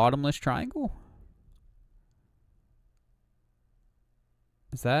go to Bottomless Triangle.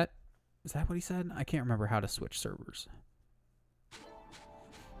 Is that what he said? I can't remember how to switch servers.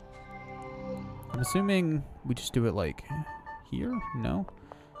 I'm assuming we just do it like here? No?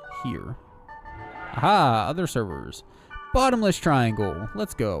 Here. Aha! Other servers. Bottomless Triangle.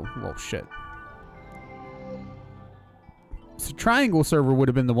 Let's go. Well, shit. So Triangle server would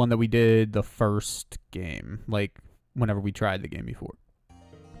have been the one that we did the first game. Like, whenever we tried the game before.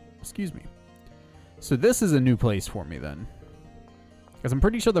 Excuse me. So this is a new place for me then. Because I'm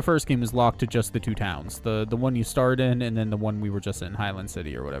pretty sure the first game is locked to just the 2 towns. The one you start in and then the one we were just in, Highland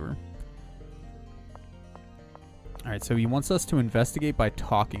City or whatever. Alright, so he wants us to investigate by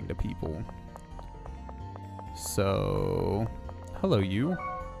talking to people. So... hello, you.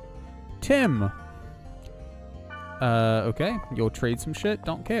 Tim! Okay. You'll trade some shit?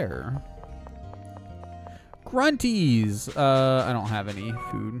 Don't care. Grunties! I don't have any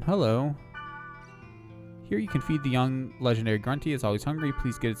food. Hello. Here you can feed the young legendary Grunty. It's always hungry.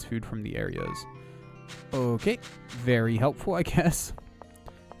 Please get its food from the areas. Okay. Very helpful, I guess.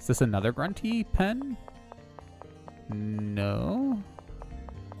 Is this another Grunty pen? No.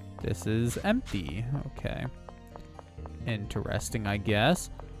 This is empty. Okay. Interesting, I guess.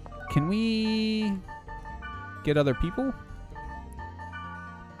 Can we get other people?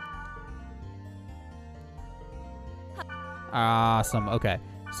 Awesome. Okay.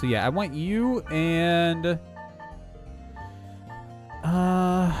 So yeah, I want you and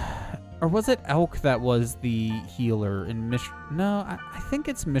or was it Elk that was the healer in No, I think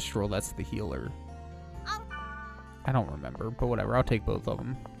it's Mistral that's the healer. I don't remember, but whatever. I'll take both of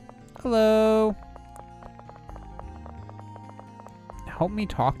them. Hello. Help me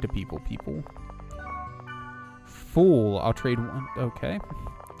talk to people. Fool. I'll trade one. Okay.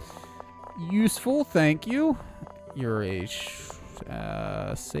 Useful. Thank you. You're a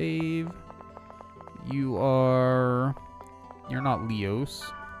Save. You're not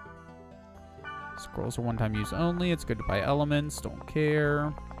Leos. Scrolls are one-time use only. It's good to buy elements. Don't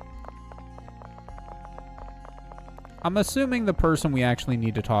care. I'm assuming the person we actually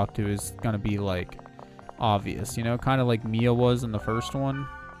need to talk to is gonna be, like, obvious, you know? Kind of like Mia was in the first one.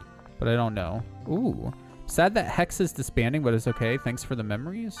 But I don't know. Ooh. Sad that Hex is disbanding, but it's okay. Thanks for the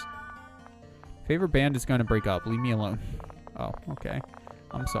memories. Favorite band is going to break up. Leave me alone. Oh, okay.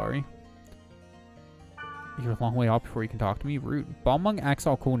 I'm sorry. You're a long way off before you can talk to me. Rude. Balmung acts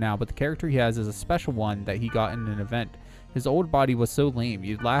all cool now, but the character he has is a special one that he got in an event. His old body was so lame,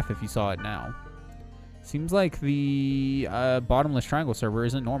 you'd laugh if you saw it now. Seems like the bottomless triangle server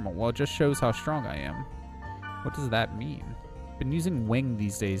isn't normal. Well, it just shows how strong I am. What does that mean? Been using Wing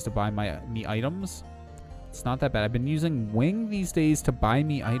these days to buy me items. It's not that bad. I've been using Wing these days to buy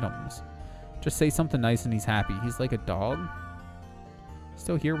me items. Just say something nice and he's happy. He's like a dog.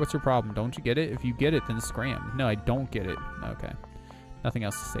 Still here? What's your problem? Don't you get it? If you get it, then scram. No, I don't get it. Okay. Nothing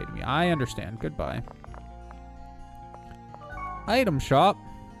else to say to me. I understand. Goodbye. Item shop.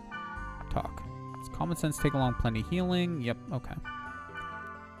 Talk. Does common sense take along plenty healing? Yep. Okay.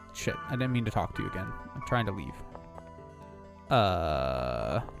 Shit. I didn't mean to talk to you again. I'm trying to leave.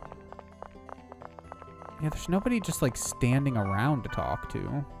 Yeah, there's nobody just, like, standing around to talk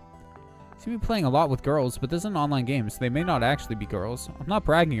to. Seem to be playing a lot with girls, but this is an online game, so they may not actually be girls. I'm not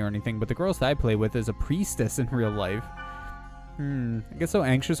bragging or anything, but the girls that I play with is a priestess in real life. I get so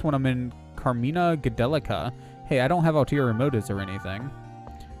anxious when I'm in Carmina Gadelica. Hey, I don't have ulterior motives or anything.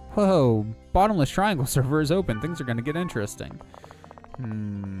 Whoa, bottomless triangle server is open. Things are gonna get interesting.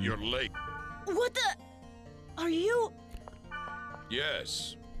 You're late. What the? Are you?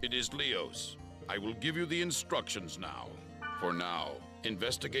 Yes, it is Leos. I will give you the instructions now. For now,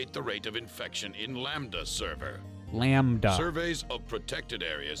 investigate the rate of infection in Lambda server. Lambda. Surveys of protected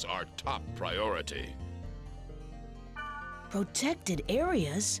areas are top priority. Protected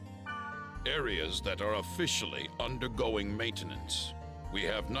areas? Areas that are officially undergoing maintenance. We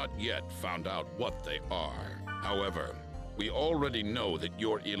have not yet found out what they are. However, we already know that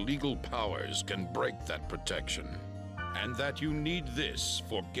your illegal powers can break that protection. And that you need this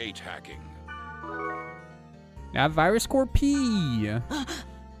for gate hacking. Now virus core P.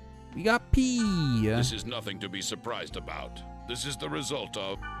 We got P. This is nothing to be surprised about. This is the result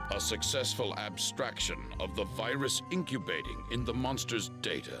of a successful abstraction of the virus incubating in the monster's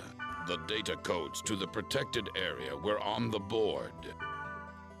data. The data codes to the protected area were on the board.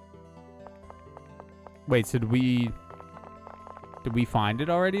 Wait, so did we find it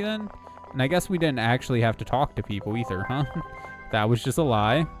already then? And I guess we didn't actually have to talk to people either, huh? That was just a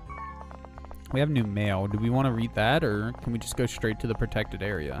lie. We have new mail. Do we want to read that, or can we just go straight to the protected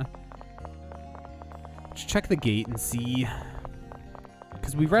area? Just check the gate and see.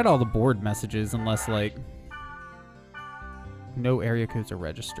 Because we read all the board messages, unless, like, no area codes are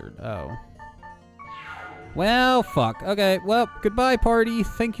registered. Oh. Well, fuck. Okay, well, goodbye, party.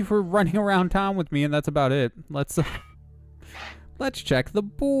 Thank you for running around town with me, and that's about it. Let's check the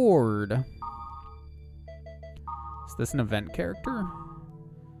board. Is this an event character?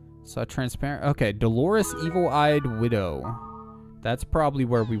 So transparent. Okay, Dolores Evil-Eyed Widow. That's probably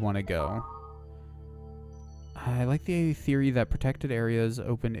where we want to go. I like the theory that protected areas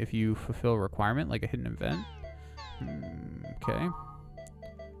open if you fulfill a requirement, like a hidden event. Okay.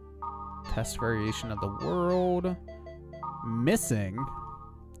 Test variation of the world. Missing.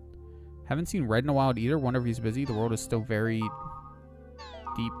 Haven't seen Red in a while either. Wonder if he's busy. The world is still very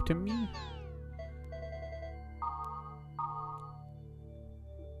deep to me.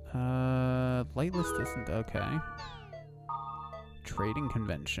 Light list isn't okay. Trading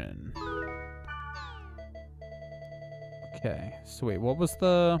convention. Okay, so wait, what was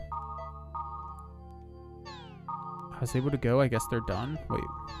the... I was able to go, I guess they're done. Wait.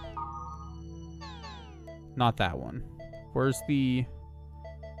 Not that one. Where's the...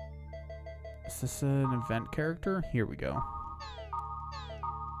 Is this an event character? Here we go.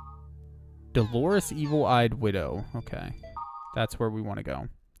 Dolores Evil-Eyed Widow. Okay. That's where we want to go.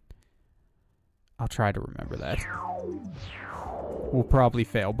 I'll try to remember that. We'll probably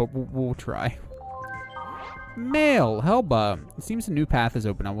fail, but we'll try. Mail! Helba! It seems a new path is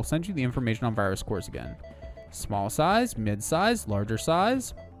open. I will send you the information on virus cores again. Small size, mid-size, larger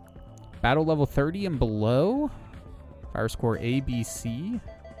size. Battle level 30 and below. Virus core A, B, C.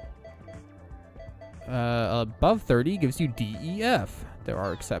 Above 30 gives you D, E, F. There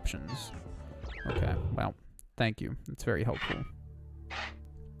are exceptions. Okay, well, thank you. That's very helpful.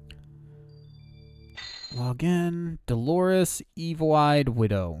 Log in. Dolores Evil-Eyed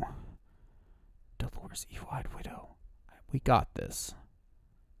Widow. Dolores Evil-Eyed Widow. We got this.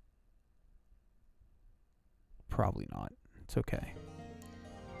 Probably not. It's okay.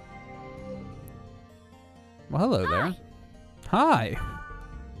 Well, hello there. Hi.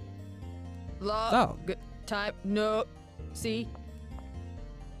 Oh. Good time. No. See?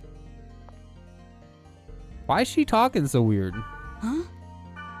 Why is she talking so weird? Huh?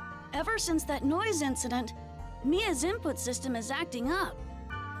 Ever since that noise incident, Mia's input system is acting up.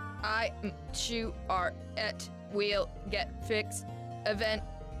 You are at will get fixed. Event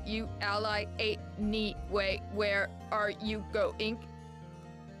you ally 8 knee way. Where are you going?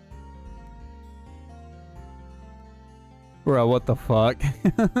 Bro, what the fuck?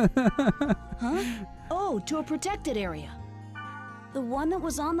 Huh? Oh, to a protected area. The one that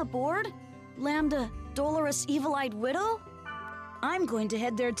was on the board? Lambda Dolorous Evil-Eyed Widow? I'm going to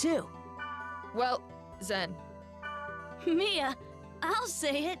head there too. Well, Zen. Mia, I'll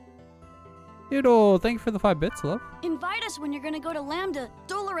say it. Yudo, thank you for the 5 bits, love. Invite us when you're gonna go to Lambda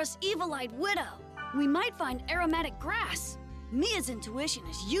Dolorous Evil-Eyed Widow. We might find aromatic grass. Mia's intuition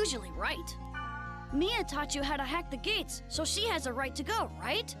is usually right. Mia taught you how to hack the gates, so she has a right to go,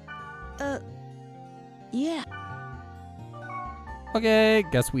 right? Yeah. Okay,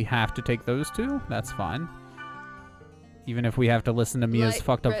 guess we have to take those 2. That's fine. Even if we have to listen to Mia's Light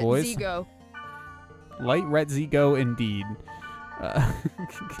fucked up red voice. Zigo. Light red Zigo, indeed. God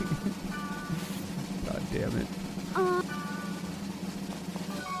damn it.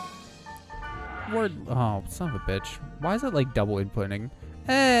 Word. Oh, son of a bitch. Why is it like double inputting?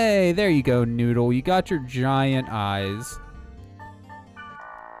 Hey, there you go, Noodle. You got your giant eyes.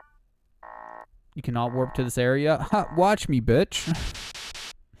 You cannot warp to this area. Ha, watch me, bitch.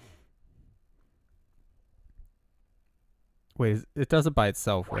 Wait, it does it by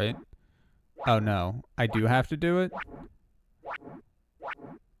itself, right? Oh no, I do have to do it?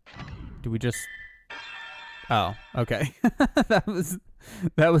 Do we just... Oh, okay. that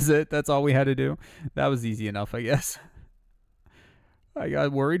was it. That's all we had to do. That was easy enough, I guess. I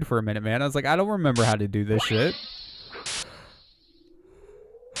got worried for a minute, man. I was like, I don't remember how to do this shit.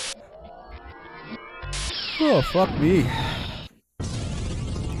 Oh, fuck me.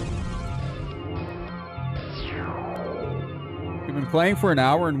 We've been playing for an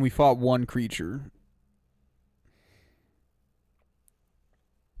hour and we fought one creature.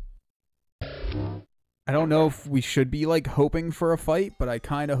 I don't know if we should be like hoping for a fight, but I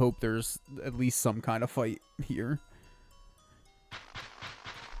kind of hope there's at least some kind of fight here.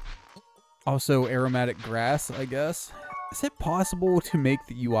 Also, aromatic grass, I guess. Is it possible to make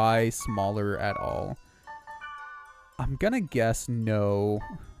the UI smaller at all? I'm gonna guess no.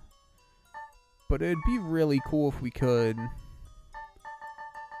 But it'd be really cool if we could.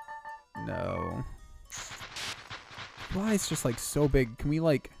 No. Why it's just like so big? Can we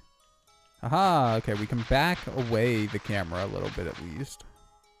like... Aha, okay, we can back away the camera a little bit at least.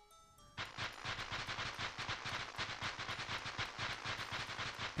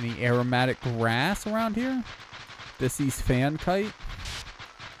 Any aromatic grass around here? Disease fan kite?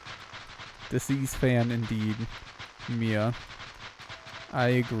 Disease fan indeed. Mia. I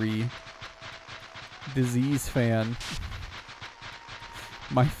agree. Disease fan.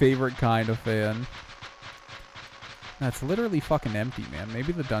 My favorite kind of fan. That's literally fucking empty, man.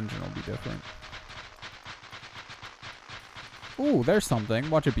 Maybe the dungeon will be different. Ooh, there's something.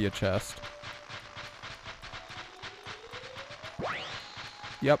 Watch it be a chest.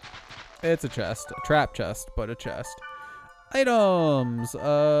 Yep. It's a chest. A trap chest, but a chest. Items!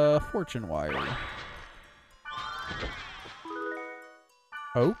 Fortune wire.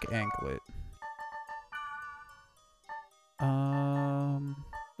 Oak anklet.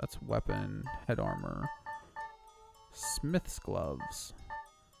 That's weapon, head armor. Smith's gloves.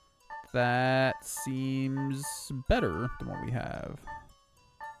 That seems better than what we have.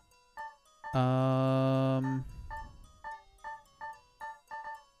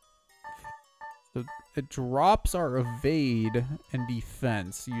 So it drops our evade and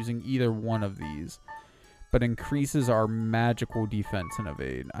defense using either one of these, but increases our magical defense and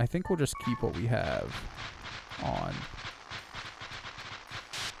evade. I think we'll just keep what we have on.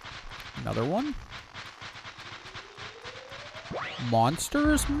 Another one?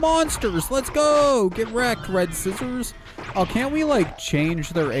 Monsters? Monsters! Let's go! Get wrecked, red scissors. Oh, can't we, like, change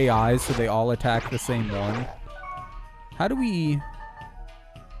their AIs so they all attack the same one? How do we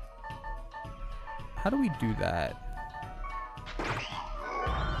do that?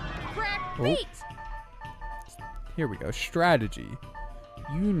 Oh. Here we go. Strategy.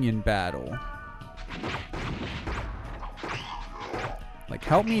 Union battle. Like,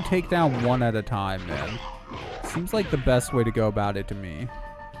 help me take down one at a time, man. Seems like the best way to go about it to me.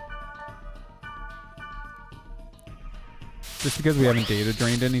 Just because we haven't data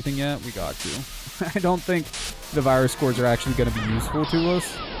drained anything yet, we got to. I don't think the virus cores are actually going to be useful to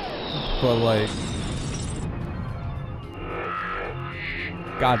us. But, like...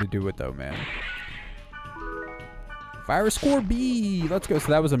 Gotta do it, though, man. Virus core B! Let's go.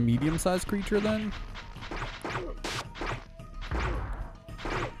 So that was a medium-sized creature, then?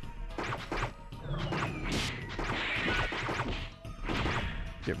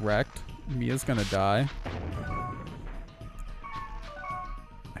 Get wrecked. Mia's gonna die.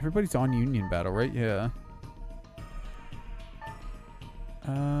 Everybody's on Union Battle, right? Yeah.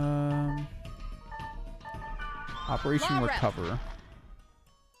 Operation Law Recover.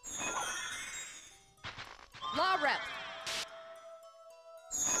 Law rep.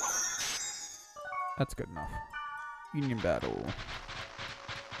 That's good enough. Union Battle.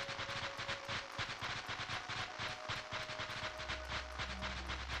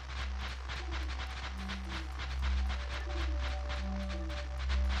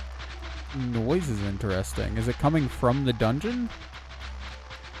 Noise is interesting. Is it coming from the dungeon?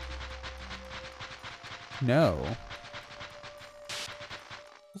 No.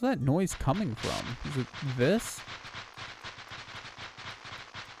 Where's that noise coming from? Is it this?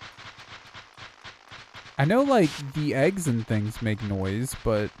 I know, like, the eggs and things make noise,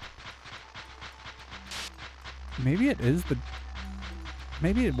 but... Maybe it is the...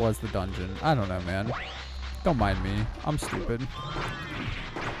 Maybe it was the dungeon. I don't know, man. Don't mind me. I'm stupid.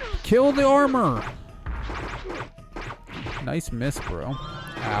 Kill the armor! Nice miss, bro.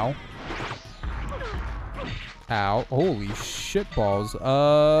 Ow. Ow. Holy shit balls.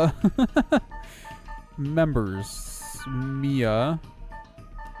 Members. Mia.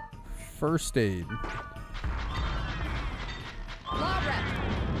 First aid.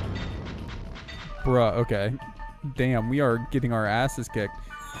 Bruh, okay. Damn, we are getting our asses kicked.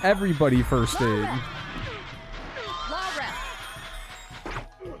 Everybody first aid.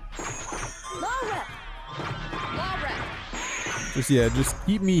 Just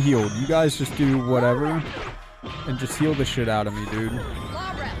keep me healed. You guys just do whatever. And just heal the shit out of me, dude.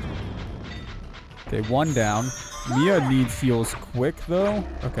 Okay, one down. Mia needs heals quick, though.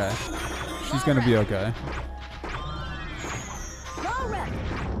 Okay. She's gonna be okay.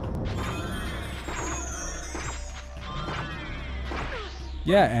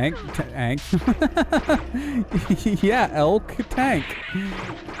 Yeah, Ank. Yeah, elk tank.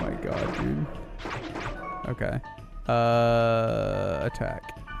 Oh my god, dude. Okay.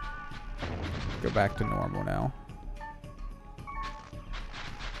 Attack. Go back to normal now.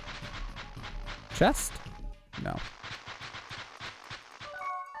 Chest? No.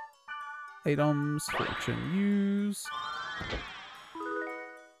 Items, fortune, use.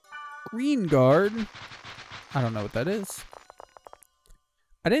 Green guard. I don't know what that is.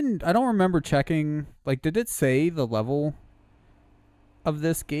 I don't remember checking, like, did it say the level of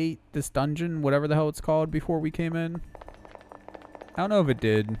this gate, this dungeon, whatever the hell it's called, before we came in? I don't know if it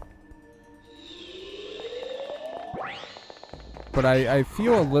did. But I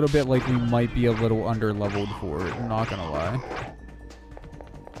feel a little bit like we might be a little under-leveled for it, I'm not gonna lie.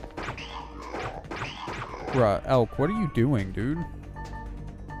 Bruh, Elk, what are you doing, dude?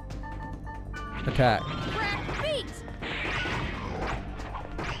 Attack.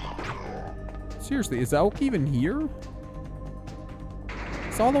 Seriously, is Elk even here?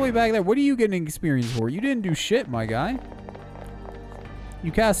 It's all the way back there. What are you getting experience for? You didn't do shit, my guy.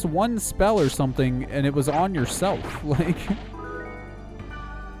 You cast one spell or something, and it was on yourself. Like,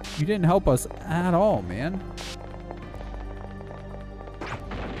 you didn't help us at all, man.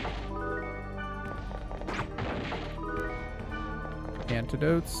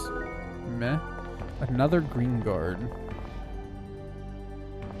 Antidotes. Meh. Another green guard.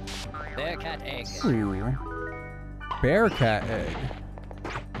 Bearcat egg. Ooh. Bearcat egg.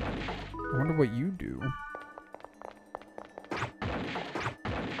 I wonder what you do.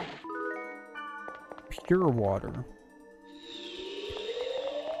 Pure water.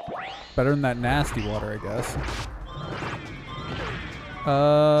 Better than that nasty water, I guess.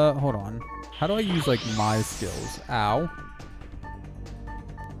 Hold on. How do I use, like, my skills? Ow.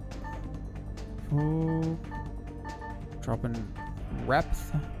 Oh. Dropping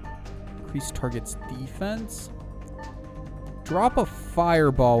Repth. Increase target's defense. Drop a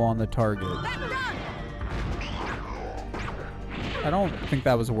fireball on the target. I don't think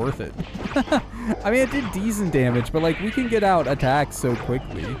that was worth it. I mean, it did decent damage, but, like, we can get out attacks so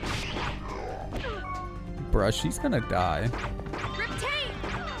quickly. Bruh, she's gonna die.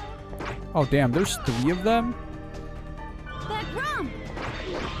 Oh, damn, there's 3 of them?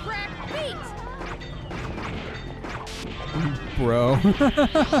 Bro.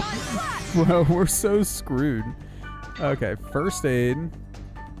 Bro, we're so screwed. Okay, first aid.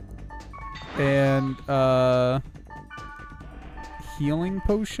 And, healing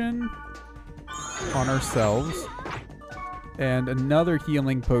potion on ourselves. And another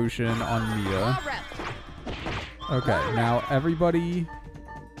healing potion on Mia. Okay, now everybody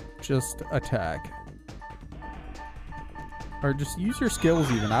just attack. Or just use your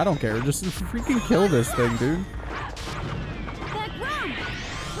skills even. I don't care. Just freaking kill this thing, dude.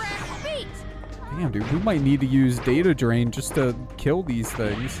 Damn, dude. We might need to use data drain just to kill these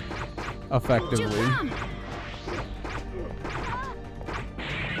things effectively.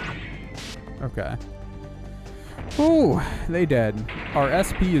 Okay. Ooh, they dead. Our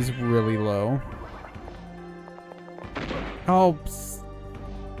SP is really low. Oh, psst.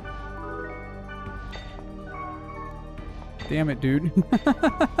 Damn it, dude.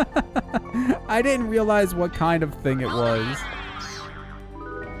 I didn't realize what kind of thing it was.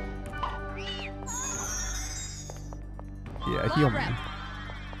 Yeah, heal me.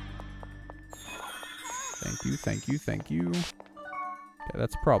 Thank you, thank you, thank you. Okay,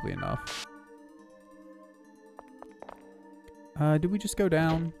 that's probably enough. Did we just go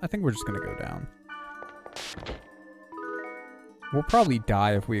down? I think we're just gonna go down. We'll probably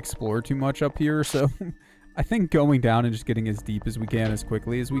die if we explore too much up here, so I think going down and just getting as deep as we can as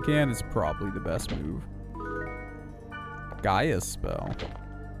quickly as we can is probably the best move. Gaia spell.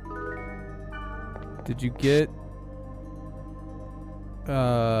 Did you get...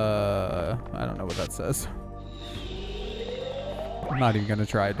 I don't know what that says. I'm not even gonna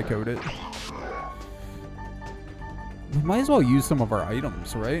try to decode it. We might as well use some of our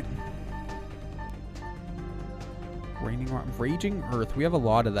items, right? Raging Earth. We have a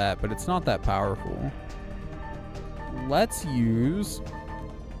lot of that, but it's not that powerful. Let's use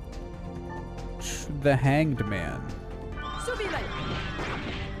the Hanged Man.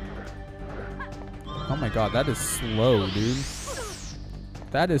 Oh my god, that is slow, dude.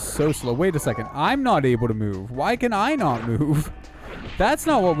 That is so slow. Wait a second. I'm not able to move. Why can I not move? That's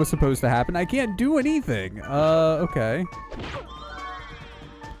not what was supposed to happen. I can't do anything. Okay.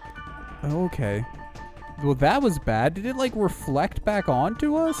 Okay. Well, that was bad. Did it, like, reflect back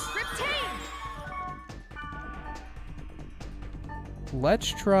onto us? Let's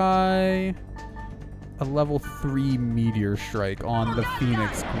try a level 3 Meteor Strike on the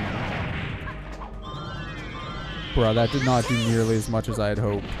Phoenix Queen. Bro, that did not do nearly as much as I had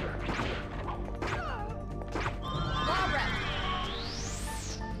hoped.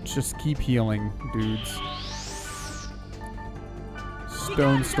 Just keep healing, dudes.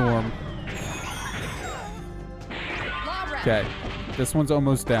 Stone Storm. Okay, this one's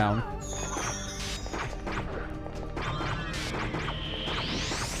almost down.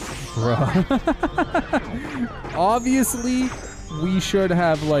 Bruh. Obviously, we should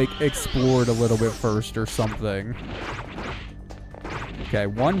have, like, explored a little bit first or something. Okay,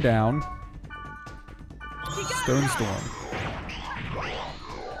 one down. Stone Storm.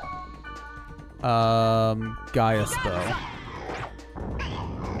 Gaia spell.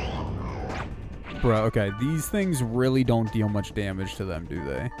 Bro, okay, these things really don't deal much damage to them, do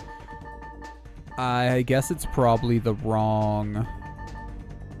they? I guess it's probably the wrong...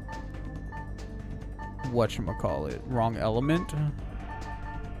 whatchamacallit? Wrong element?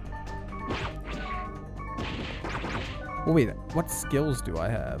 Oh, wait, what skills do I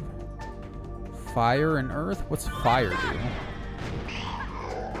have? Fire and Earth? What's fire do?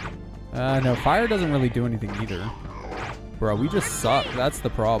 No, fire doesn't really do anything either. Bro, we just suck. That's the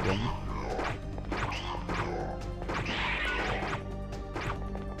problem.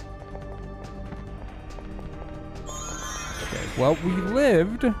 Okay, well, we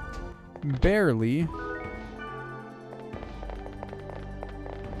lived. Barely.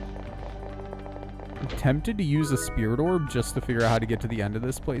 I'm tempted to use a Spirit Orb just to figure out how to get to the end of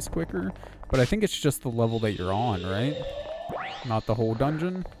this place quicker. But I think it's just the level that you're on, right? Not the whole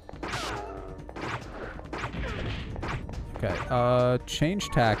dungeon. Okay, change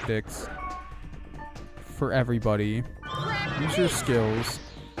tactics for everybody. Use your skills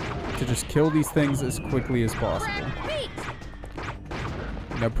to just kill these things as quickly as possible.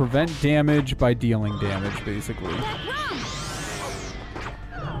 Now, prevent damage by dealing damage, basically.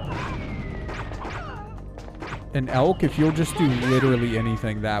 An elk, if you'll just do literally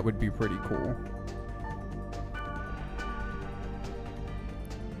anything, that would be pretty cool.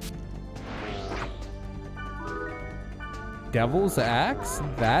 Devil's Axe?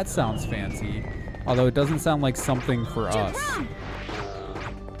 That sounds fancy. Although it doesn't sound like something for us.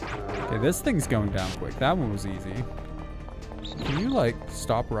 Okay, this thing's going down quick. That one was easy. Can you, like,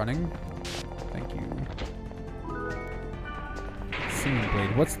 stop running? Thank you. Singing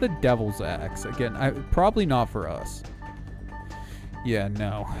Blade. What's the Devil's Axe? Again, probably not for us. Yeah,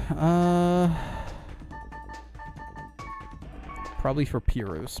 no. Probably for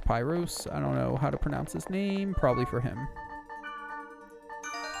Pyros. Pyros? I don't know how to pronounce his name. Probably for him.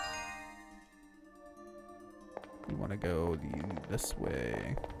 We want to go this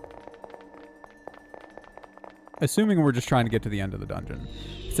way. Assuming we're just trying to get to the end of the dungeon.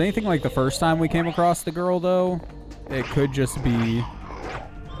 If it's anything like the first time we came across the girl, though, it could just be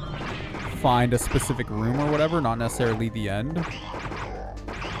find a specific room or whatever, not necessarily the end.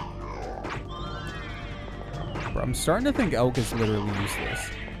 Bro, I'm starting to think Elk is literally useless.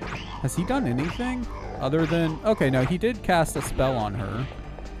 Has he done anything other than... Okay, no, he did cast a spell on her.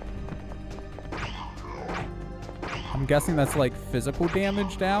 I'm guessing that's like physical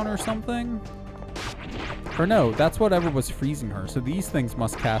damage down or something. Or no, that's whatever was freezing her. So these things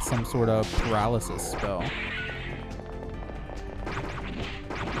must cast some sort of paralysis spell.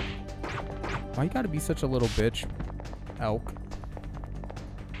 Why you gotta be such a little bitch, Elk?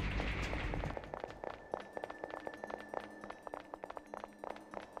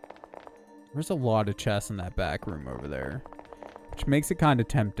 There's a lot of chests in that back room over there, which makes it kind of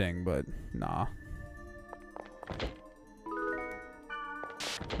tempting, but nah.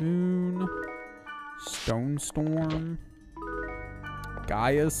 Moon, Stone Storm,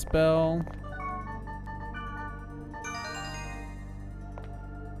 Gaia spell.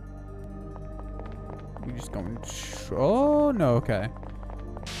 We just going. Oh no, okay.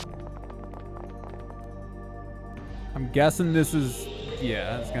 I'm guessing this is.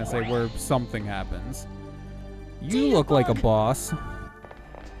 Yeah, I was gonna say where something happens. You look like a boss.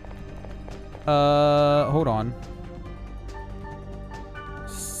 Hold on.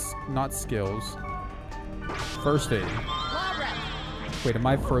 Not skills. First aid. Wait, am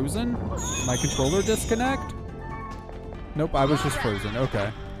I frozen? Did my controller disconnect? Nope, I was just frozen.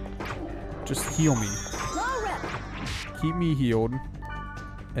 Okay. Just heal me. Keep me healed.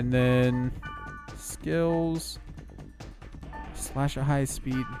 And then skills. Slash at high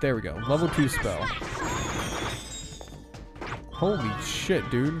speed. There we go. Level 2 spell. Holy shit,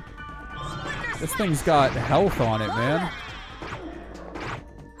 dude. This thing's got health on it, man.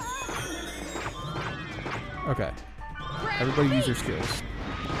 Okay. Everybody use your skills.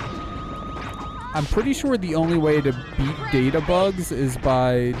 I'm pretty sure the only way to beat data bugs is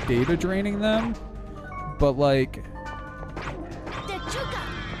by data draining them. But, like...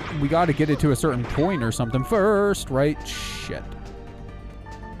 we gotta get it to a certain point or something first, right? Shit.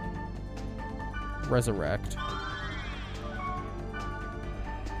 Resurrect.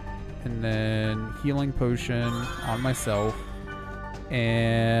 And then healing potion on myself.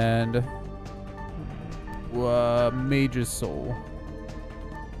 And Mage's Soul.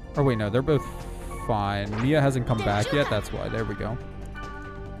 Oh wait, no, they're both fine. Mia hasn't come back yet, that's why. There we go.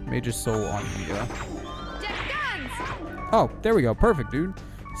 Mage's Soul on Mia. Oh, there we go. Perfect, dude.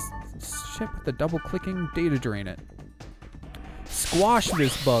 Shit with the double clicking, data drain it. Squash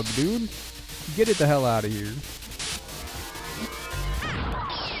this bug, dude. Get it the hell out of here.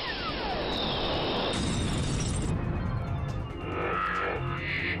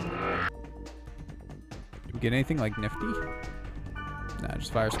 Do we get anything like nifty? Nah,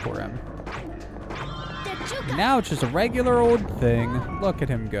 just fire score M. Now it's just a regular old thing. Look at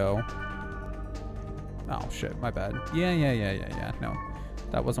him go. Oh shit, my bad. Yeah. No,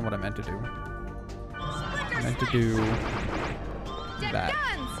 that wasn't what I meant to do. I meant to do that.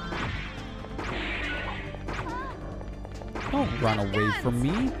 Don't run away from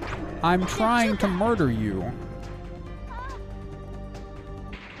me. I'm trying to murder you.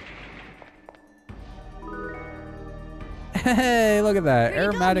 Hey, look at that.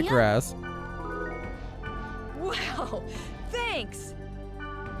 Aromatic grass. Wow, thanks.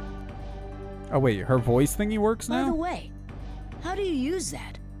 Oh, wait. Her voice thingy works now? By the way, how do you use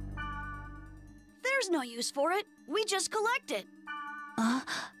that? There's no use for it. We just collect it.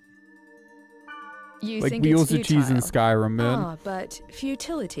 You like think wheels it's of cheese in futile. Skyrim, man. Ah, but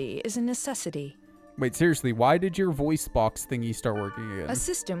futility is a necessity. Wait, seriously, why did your voice box thingy start working again? A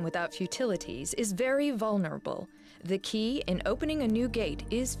system without futilities is very vulnerable. The key in opening a new gate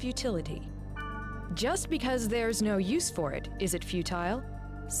is futility. Just because there's no use for it, is it futile?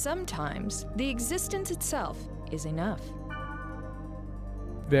 Sometimes the existence itself is enough.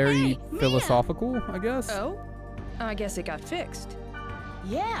 Very philosophical, I guess? Oh? I guess it got fixed.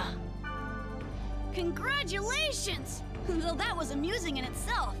 Yeah. Congratulations! Though that was amusing in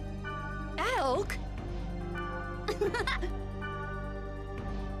itself. Elk?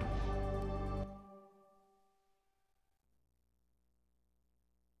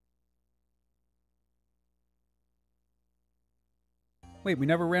 Wait, we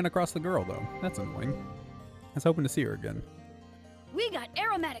never ran across the girl, though. That's annoying. I was hoping to see her again. We got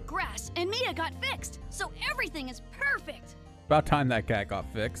aromatic grass, and Mia got fixed, so everything is perfect. About time that cat got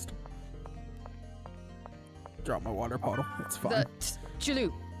fixed. Drop my water bottle. It's fine.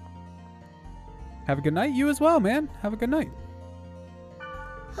 Chulu. Have a good night. You as well, man. Have a good night.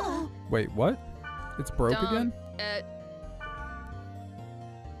 Oh. Wait, what? It's broke again?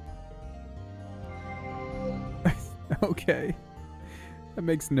 Okay. That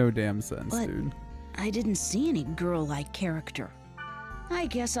makes no damn sense, But dude. I didn't see any girl-like character. I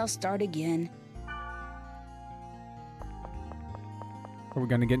guess I'll start again. Are we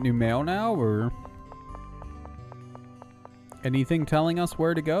gonna get new mail now, or anything telling us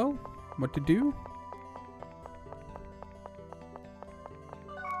where to go? What to do?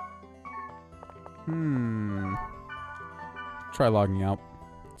 Try logging out.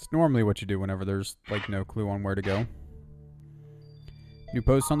 It's normally what you do whenever there's, like, no clue on where to go. New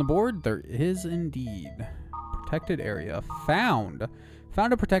post on the board? There is indeed. Protected area. Found.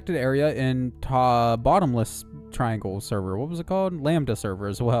 Found a protected area in bottomless triangle server. What was it called? Lambda server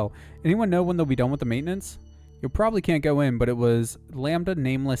as well. Anyone know when they'll be done with the maintenance? You probably can't go in, but it was Lambda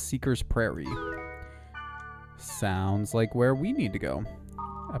Nameless Seeker's Prairie. Sounds like where we need to go.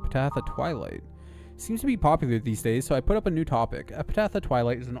 Epitaph at Twilight. Seems to be popular these days, so I put up a new topic. Epitaph at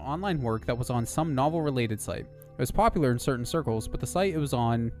Twilight is an online work that was on some novel-related site. It was popular in certain circles, but the site it was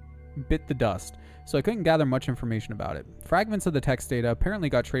on bit the dust, so I couldn't gather much information about it. Fragments of the text data apparently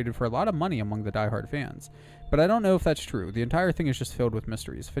got traded for a lot of money among the diehard fans, but I don't know if that's true. The entire thing is just filled with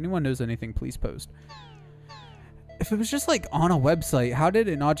mysteries. If anyone knows anything, please post. If it was just, like, on a website, how did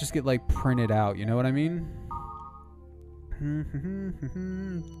it not just get, like, printed out? You know what I mean?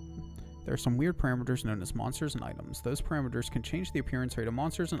 There are some weird parameters known as monsters and items. Those parameters can change the appearance rate of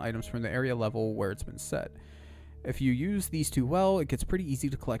monsters and items from the area level where it's been set. If you use these too well, it gets pretty easy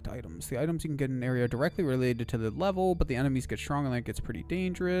to collect items. The items you can get in an area directly related to the level, but the enemies get stronger and it gets pretty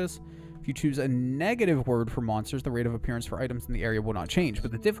dangerous. If you choose a negative word for monsters, the rate of appearance for items in the area will not change,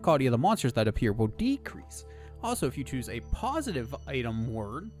 but the difficulty of the monsters that appear will decrease. Also, if you choose a positive item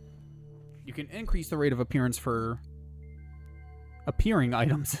word, you can increase the rate of appearance for appearing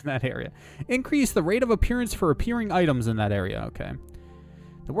items in that area. Increase the rate of appearance for appearing items in that area. Okay.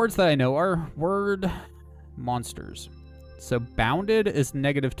 The words that I know are word monsters. So bounded is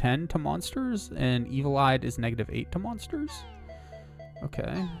 -10 to monsters, and evil-eyed is -8 to monsters.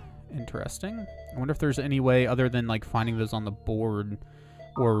 Okay. Interesting. I wonder if there's any way other than, like, finding those on the board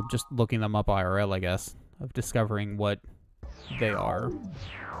or just looking them up IRL, I guess, of discovering what they are.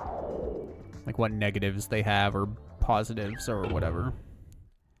 Like what negatives they have or positives or whatever.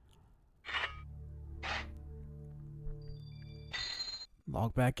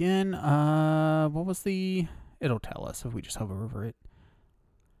 Log back in. What was the... It'll tell us if we just hover over it.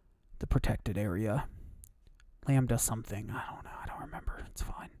 The protected area. Lambda something. I don't know. I don't remember. It's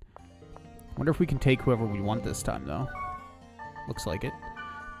fine. Wonder if we can take whoever we want this time, though. Looks like it.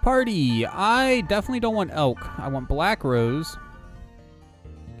 Party! I definitely don't want elk. I want Black Rose.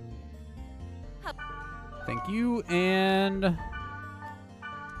 Thank you. And...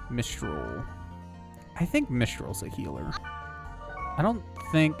 Mistral. I think Mistral's a healer. I don't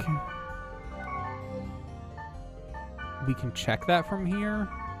think... we can check that from here.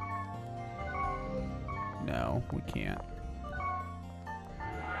 No, we can't.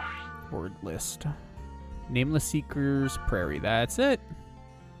 Word list. Nameless Seeker's Prairie. That's it.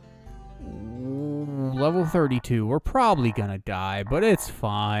 Level 32. We're probably gonna die, but it's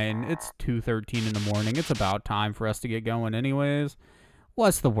fine. It's 2:13 in the morning. It's about time for us to get going anyways.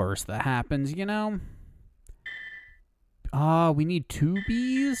 What's the worst that happens, you know? We need 2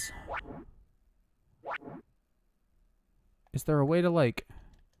 bees? Is there a way to, like,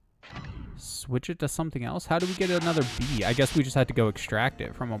 switch it to something else? How do we get another bee? I guess we just had to go extract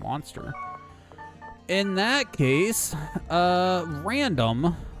it from a monster. In that case,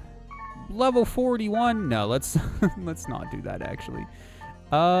 random. Level 41. No, let's let's not do that, actually.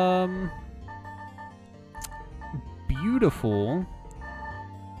 Beautiful.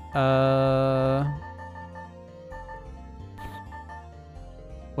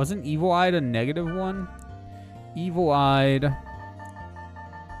 Wasn't evil-eyed a -1? Evil-eyed.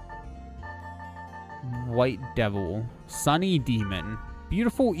 White Devil. Sunny Demon.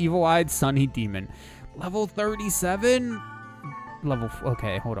 Beautiful evil-eyed Sunny Demon. Level 37?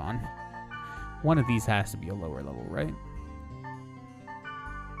 Okay, hold on. One of these has to be a lower level, right?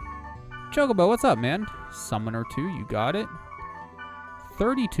 Chocobo, what's up, man? Summoner 2, you got it.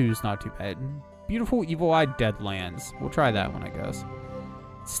 32's not too bad. Beautiful evil-eyed Deadlands. We'll try that one, I guess.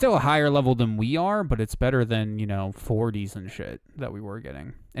 It's still a higher level than we are, but it's better than, you know, 40s and shit that we were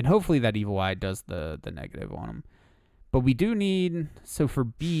getting. And hopefully that evil-eyed does the negative on him. But we do need... So for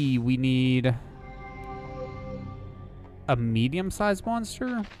B, we need... a medium-sized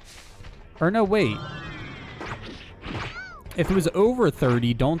monster? Or no, wait. If it was over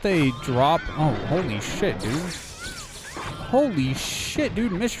 30, don't they drop... Oh, holy shit, dude. Holy shit,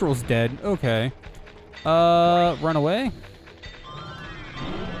 dude. Mistral's dead. Okay. Run away?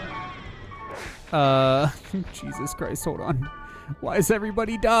 Jesus Christ, hold on. Why is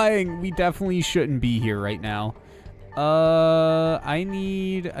everybody dying? We definitely shouldn't be here right now. I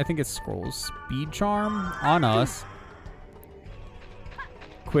think it's Scrolls. Speed Charm on us.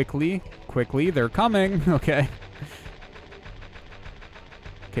 Quickly, they're coming. Okay.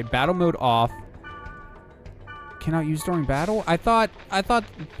 Okay, battle mode off. Cannot use during battle? I thought,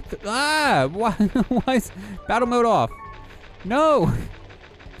 why is battle mode off? No!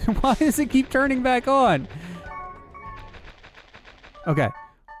 Why does it keep turning back on? Okay.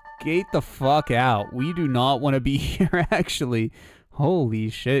 Gate the fuck out. We do not want to be here, actually. Holy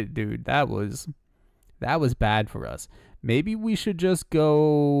shit, dude. That was bad for us. Maybe we should just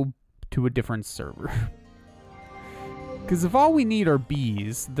go to a different server. Because if all we need are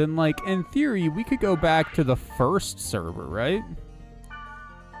bees, then, like, in theory, we could go back to the first server, right?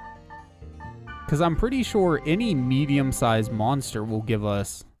 Because I'm pretty sure any medium-sized monster will give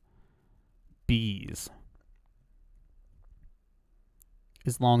us bees.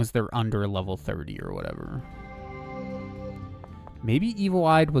 As long as they're under level 30 or whatever. Maybe Evil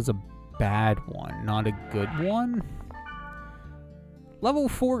Eyed was a bad one, not a good one? Level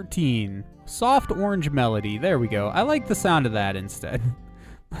 14. Soft Orange Melody. There we go. I like the sound of that instead.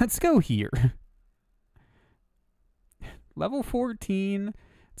 Let's go here. Level 14.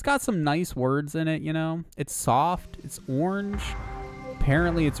 It's got some nice words in it, you know? It's soft. It's orange.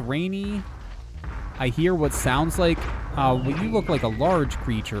 Apparently it's rainy. I hear what sounds like... well, you look like a large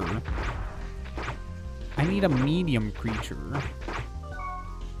creature. I need a medium creature.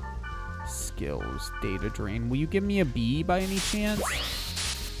 Skills. Data drain. Will you give me a B by any chance?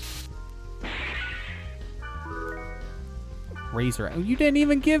 Razor. You didn't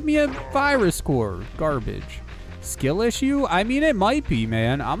even give me a virus core. Garbage. Skill issue? I mean, it might be,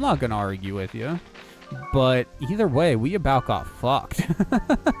 man. I'm not gonna argue with you. But either way, we about got fucked.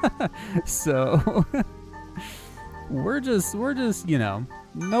 So we're just, you know,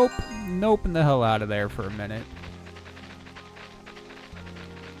 noping the hell out of there for a minute.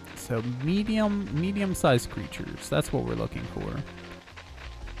 So medium-sized creatures. That's what we're looking for.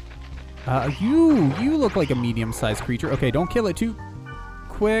 You look like a medium-sized creature. Okay, don't kill it too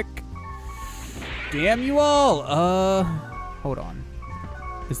quick. Damn you all. Hold on.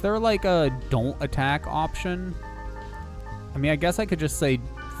 Is there like a don't attack option? I mean, I guess I could just say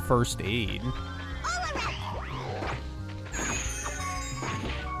first aid.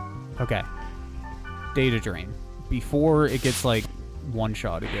 Okay. Data drain. Before it gets like one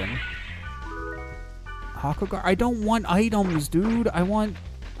shot again. Hakugar. I don't want items, dude. I want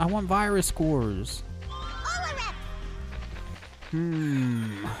virus scores.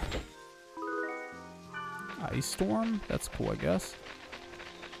 Ice Storm? That's cool, I guess.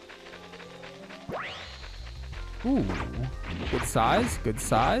 Ooh. Good size. Good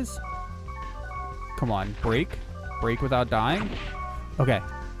size. Come on. Break. Break without dying. Okay.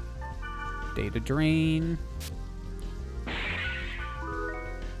 Data drain.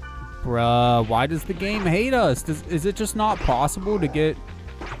 Bruh, why does the game hate us? Is it just not possible to get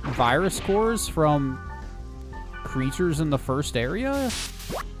virus scores from creatures in the first area?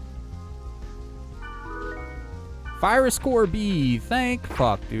 Virus score B. Thank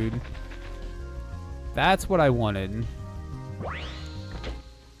fuck, dude. That's what I wanted.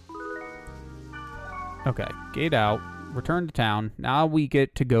 Okay, gate out. Return to town. Now we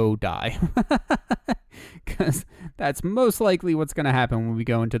get to go die. Because that's most likely what's going to happen when we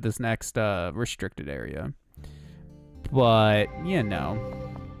go into this next restricted area. But, you know.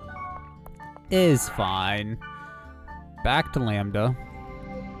 Is fine. Back to Lambda.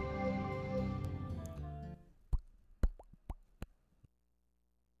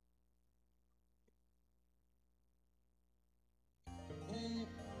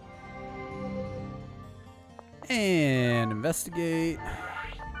 And investigate.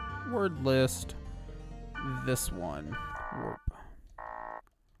 Word list. This one. Warp.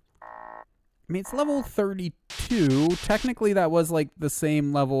 I mean, it's level 32. Technically, that was like the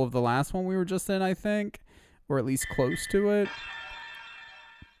same level of the last one we were just in, I think. Or at least close to it.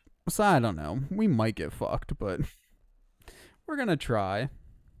 So, I don't know. We might get fucked, but we're gonna try.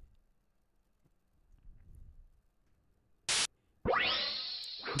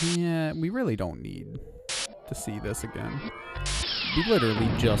 Yeah, we really don't need to see this again. We literally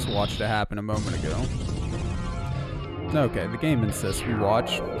just watched it happen a moment ago. Okay, the game insists we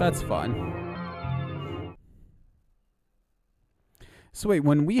watch. That's fine. So wait,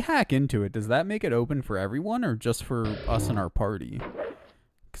 when we hack into it, does that make it open for everyone or just for us and our party?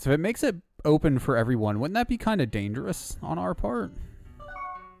 Because if it makes it open for everyone, wouldn't that be kind of dangerous on our part?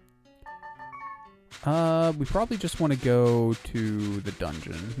 We probably just want to go to the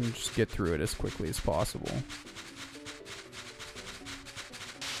dungeon and just get through it as quickly as possible.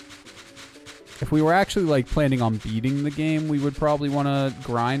 If we were actually like planning on beating the game, we would probably want to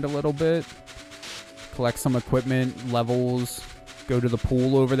grind a little bit, collect some equipment, levels, go to the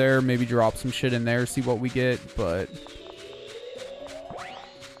pool over there, maybe drop some shit in there, see what we get, but...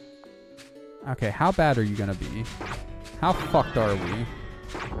 Okay, how bad are you gonna be? How fucked are we?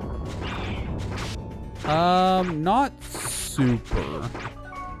 Not super.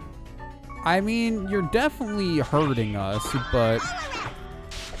 I mean, you're definitely hurting us, but...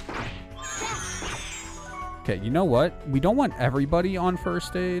 Okay, you know what? We don't want everybody on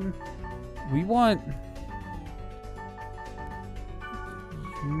first aid. We want...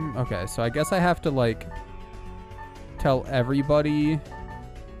 Okay, so I guess I have to, like, tell everybody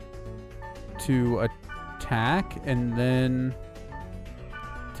to attack and then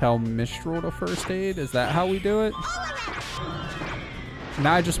tell Mistral to first aid. Is that how we do it?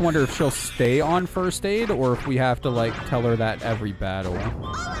 Now I just wonder if she'll stay on first aid or if we have to, like, tell her that every battle.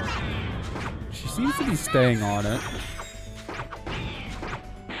 She seems to be staying on it.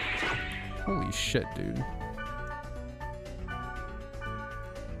 Holy shit, dude.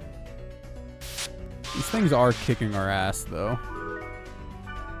 These things are kicking our ass, though.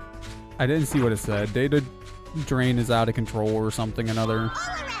 I didn't see what it said. Data drain is out of control or something another.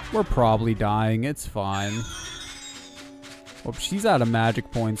 We're probably dying. It's fine. Well, she's out of magic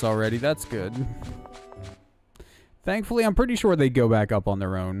points already. That's good. Thankfully, I'm pretty sure they go back up on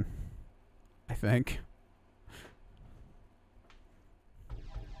their own. I think.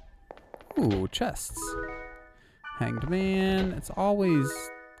 Ooh, chests. Hanged man. It's always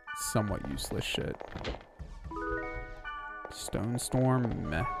somewhat useless shit. Stone storm.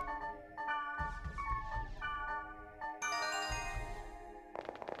 Meh.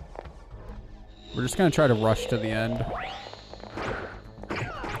 We're just gonna try to rush to the end.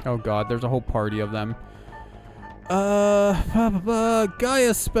 Oh god, there's a whole party of them.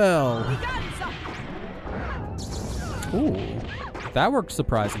 Gaia spell. Ooh, that worked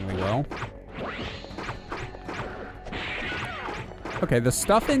surprisingly well. Okay, the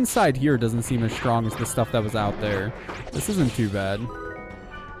stuff inside here doesn't seem as strong as the stuff that was out there. This isn't too bad.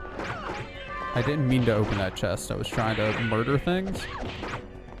 I didn't mean to open that chest. I was trying to murder things.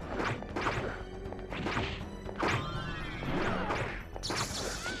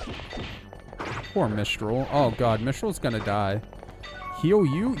 Poor Mistral. Oh god, Mistral's gonna die. Heal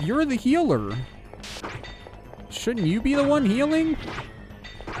you? You're the healer. Shouldn't you be the one healing?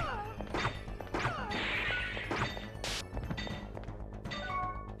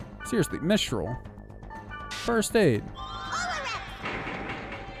 Seriously, Mistral. First aid.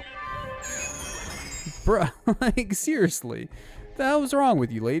 Bruh, like, seriously. What the hell was wrong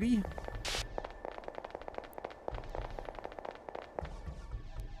with you, lady?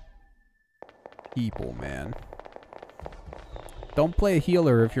 People, man. Don't play a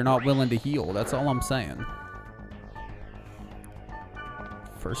healer if you're not willing to heal. That's all I'm saying.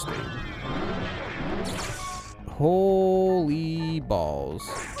 First aid. Holy balls.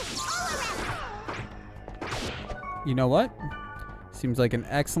 You know what? Seems like an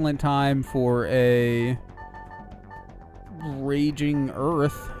excellent time for a raging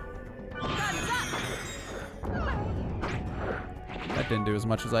earth. That didn't do as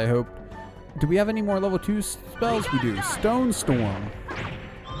much as I hoped. Do we have any more level 2 spells? We do. Stone Storm.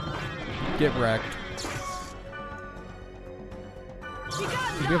 Get wrecked.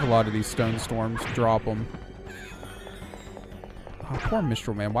 We have a lot of these Stone Storms. Drop them. Oh, poor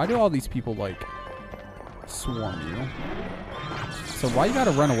Mistral, man. Why do all these people, like, swarm you? So why you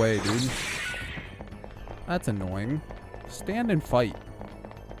gotta run away, dude? That's annoying. Stand and fight.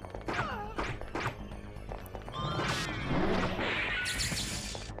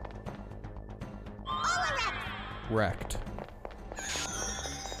 Wrecked.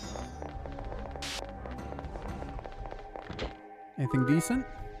 Anything decent?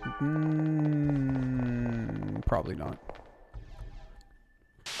 Probably not.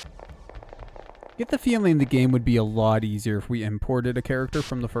 Get the feeling the game would be a lot easier if we imported a character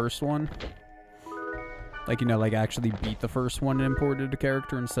from the first one. Like, you know, like actually beat the first one and imported a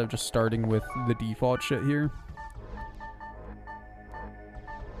character instead of just starting with the default shit here.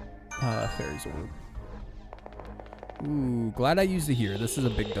 Fairy's Orb. Ooh, glad I used it here. This is a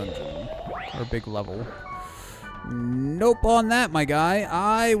big dungeon. Or a big level. Nope on that, my guy.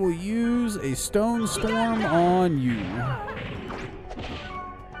 I will use a stone storm on you.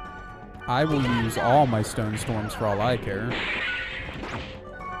 I will use all my stone storms for all I care.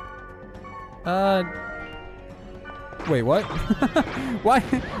 Wait, what? Why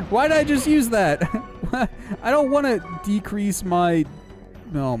did I just use that? I don't want to decrease my...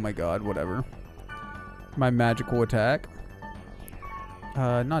 Oh my god, whatever. My magical attack.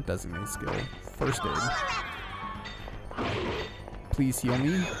 Not designated skill. First aid. Please heal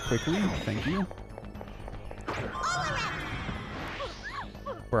me quickly. Thank you.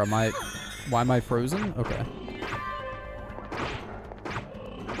 Where am I? Why am I frozen? Okay.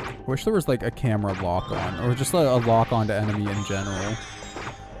 Wish there was like a camera lock on, or just a lock on to enemy in general.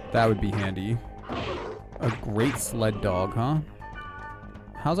 That would be handy. A great sled dog, huh?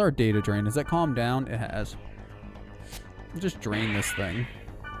 How's our data drain? Has that calmed down? It has. Just drain this thing.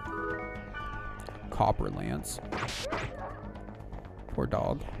 Copper lance. Poor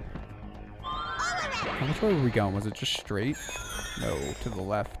dog. Which way were we going? Was it just straight? No, to the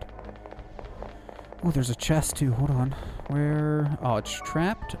left. Oh, there's a chest too. Hold on. Where? Oh, it's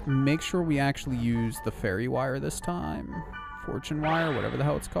trapped. Make sure we actually use the fairy wire this time. Fortune wire, whatever the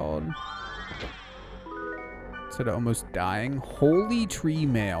hell it's called. Instead of almost dying. Holy tree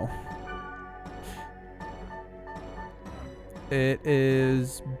mail. It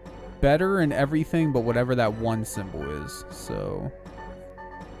is better in everything but whatever that one symbol is. So.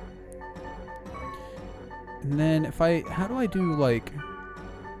 And then if I, how do I do like,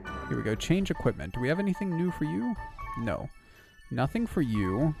 here we go, change equipment. Do we have anything new for you? No. Nothing for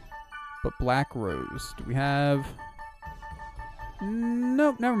you, but Black Rose. Do we have,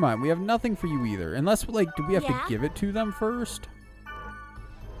 nope, never mind. We have nothing for you either. Unless, like, do we have to give it to them first?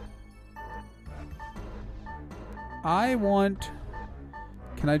 I want,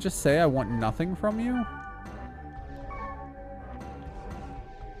 can I just say I want nothing from you?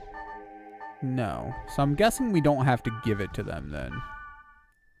 No. So I'm guessing we don't have to give it to them then.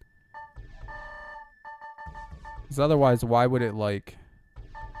 Because otherwise, why would it, like...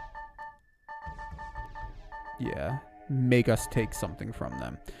 Yeah. Make us take something from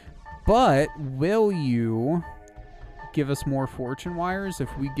them. But, will you give us more fortune wires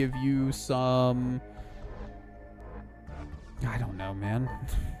if we give you some... I don't know, man.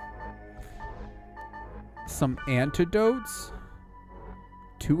 Some antidotes?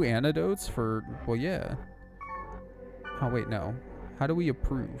 2 antidotes for... Well, yeah. Oh, wait, no. How do we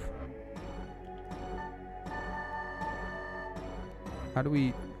approve? How do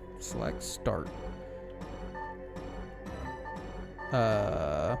we select start?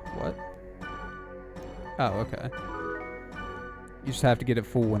 What? Oh, okay. You just have to get it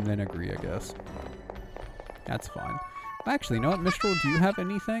full and then agree, I guess. That's fine. Actually, you know what, Mistral, do you have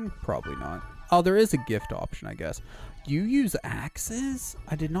anything? Probably not. Oh, there is a gift option, I guess. You use axes?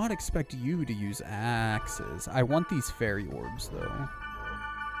 I did not expect you to use axes. I want these fairy orbs, though.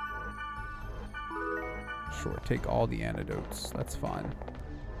 Sure, take all the antidotes. That's fine.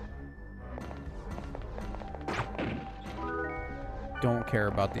 Don't care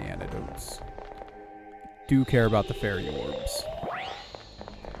about the antidotes. Do care about the fairy orbs.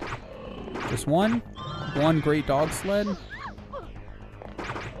 Just one? One great dog sled?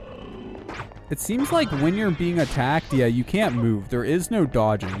 It seems like when you're being attacked, yeah, you can't move. There is no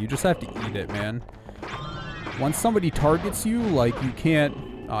dodging. You just have to eat it, man. Once somebody targets you, like, you can't...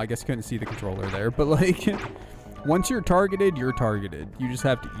 Oh, I guess you couldn't see the controller there, but, like, once you're targeted, you're targeted. You just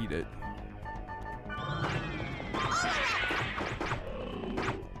have to eat it.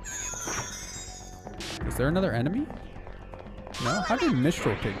 Is there another enemy? No? How did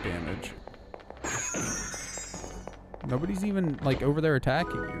Mistral take damage? Nobody's even, like, over there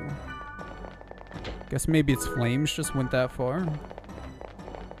attacking you. Guess maybe its flames just went that far.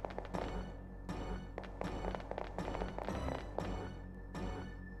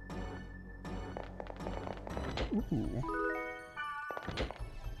 Ooh.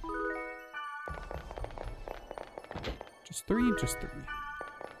 Just 3, just 3.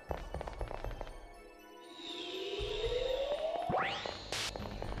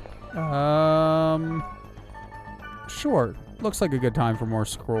 Sure. Looks like a good time for more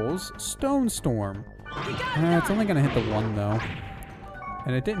scrolls. Stone Storm. It's only gonna hit the 1 though.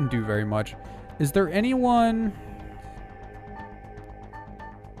 And it didn't do very much. Is there anyone...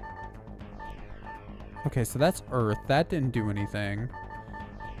 Okay, so that's earth. That didn't do anything.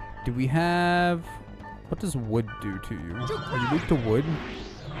 Do we have... What does wood do to you? Are you weak to wood?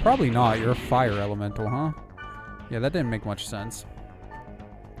 Probably not. You're a fire elemental, huh? Yeah, that didn't make much sense.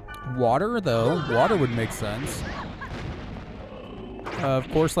 Water, though. Water would make sense. Of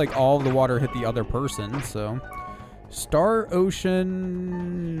course, like, all of the water hit the other person, so... Star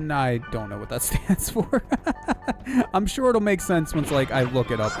Ocean, I don't know what that stands for. I'm sure it'll make sense once, like, I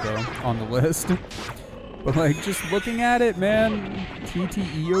look it up, though, on the list. But, like, just looking at it, man,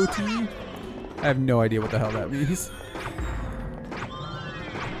 TTEOT, I have no idea what the hell that means.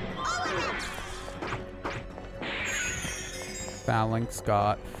 Phalanx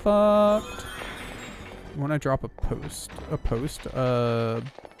got fucked. You want to drop a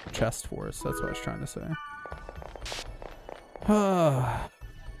chest for us. That's what I was trying to say.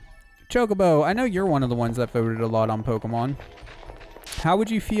 Chocobo, I know you're one of the ones that voted a lot on Pokemon. How would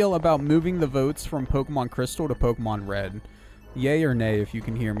you feel about moving the votes from Pokemon Crystal to Pokemon Red? Yay or nay, if you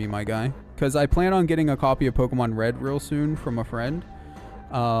can hear me, my guy. Because I plan on getting a copy of Pokemon Red real soon from a friend.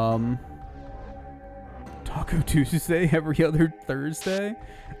 Taco Tuesday every other Thursday?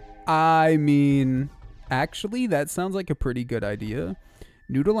 I mean, actually, that sounds like a pretty good idea.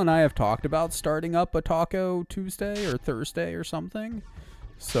 Noodle and I have talked about starting up a Taco Tuesday or Thursday or something.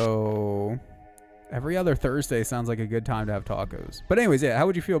 So, every other Thursday sounds like a good time to have tacos. But anyways, yeah, how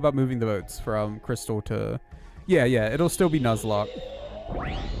would you feel about moving the votes from Crystal to... Yeah, it'll still be Nuzlocke.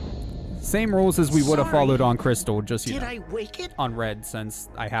 Same rules as we would have followed on Crystal, just, you know, I wake it? on Red, since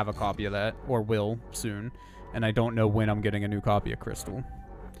I have a copy of that, or will soon. And I don't know when I'm getting a new copy of Crystal.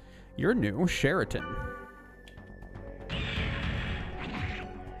 You're new, Sheraton.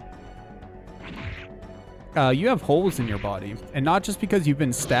 You have holes in your body, and not just because you've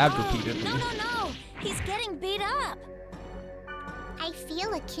been stabbed repeatedly. No. He's getting beat up. I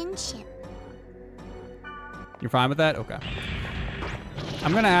feel a kinship. You're fine with that? Okay.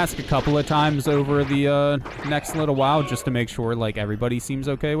 I'm going to ask a couple of times over the next little while just to make sure, like, everybody seems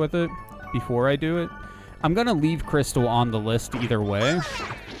okay with it before I do it. I'm going to leave Crystal on the list either way.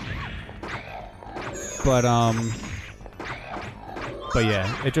 But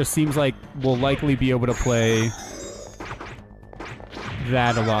yeah, it just seems like we'll likely be able to play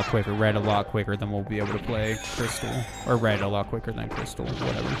that a lot quicker, Red a lot quicker than we'll be able to play Crystal. Or Red a lot quicker than Crystal,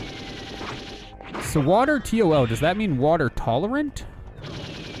 whatever. So water TOL, does that mean water tolerant?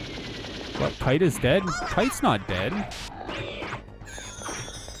 What, Kite is dead? Kite's not dead.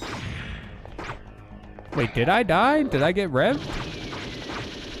 Wait, did I die? Did I get revved?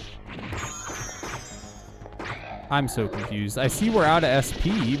 I'm so confused. I see we're out of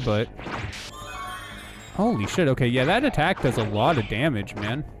SP, but... Holy shit, okay, yeah, that attack does a lot of damage,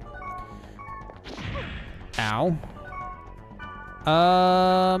 man. Ow.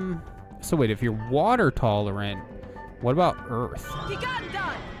 So wait, if you're water tolerant, what about Earth? He got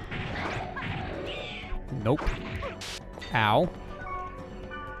done. Nope. Ow.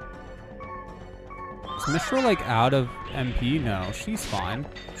 Is Mistral, like, out of MP? No, she's fine.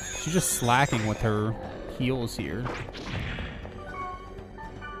 She's just slacking with her heals here.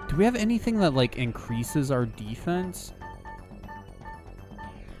 Do we have anything that, like, increases our defense?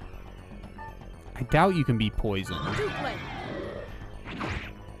 I doubt you can be poisoned.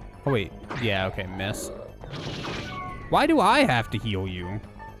 Oh, wait. Yeah, okay, miss. Why do I have to heal you?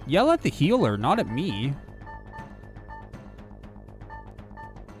 Yell at the healer, not at me.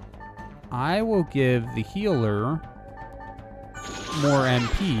 I will give the healer more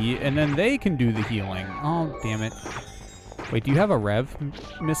MP, and then they can do the healing. Oh, damn it. Wait, do you have a rev,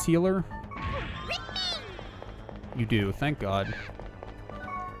 Miss Healer? You do, thank God.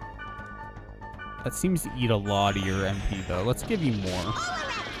 That seems to eat a lot of your MP, though. Let's give you more.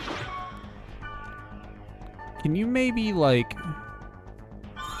 Can you maybe, like,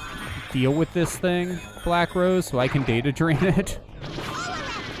 deal with this thing, Black Rose, so I can data drain it?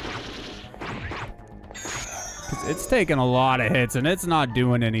 Because it's taking a lot of hits, and it's not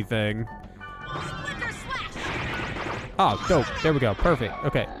doing anything. Oh, dope. There we go. Perfect.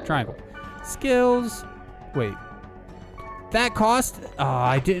 Okay, triangle. Skills. Wait. That cost? Oh,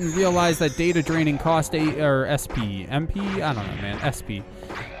 I didn't realize that data draining cost SP. MP? I don't know, man. SP.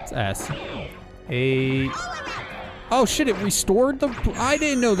 It's S. Oh, shit, it restored the... I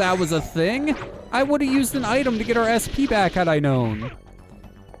didn't know that was a thing. I would have used an item to get our SP back had I known.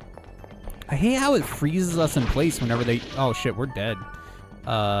 I hate how it freezes us in place whenever they... Oh, shit, we're dead.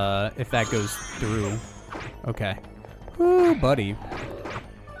 If that goes through. Okay. Ooh, buddy.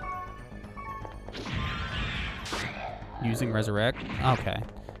 Using Resurrect? Okay.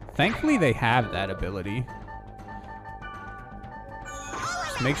 Thankfully, they have that ability.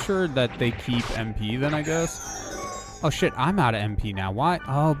 Just make sure that they keep MP then, I guess. Oh, shit, I'm out of MP now. Why?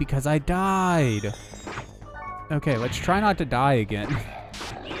 Oh, because I died. Okay, let's try not to die again.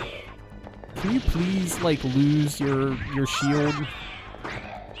 Can you please, like, lose your shield?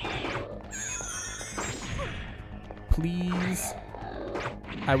 Please.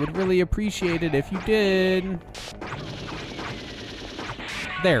 I would really appreciate it if you did.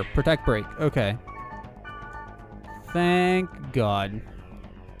 There, protect break. Okay. Thank God.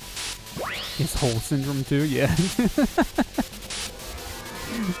 His hole syndrome too, yeah.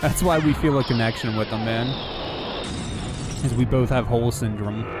 That's why we feel a connection with him, man. Is we both have hole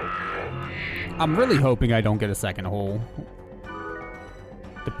syndrome. I'm really hoping I don't get a second hole.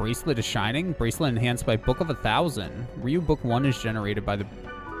 The bracelet is shining. Bracelet enhanced by Book of 1,000. Ryu Book 1 is generated by the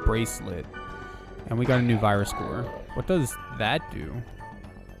bracelet. And we got a new virus core. What does that do?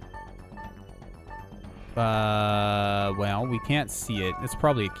 Well, we can't see it. It's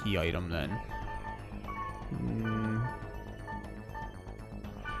probably a key item then.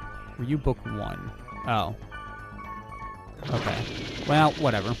 Ryu Book 1. Oh. Okay. Well,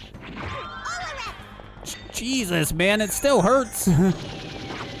 whatever. Jesus, man, it still hurts.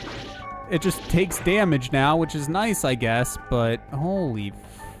 It just takes damage now, which is nice, I guess, but holy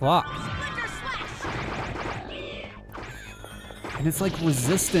fuck. And it's like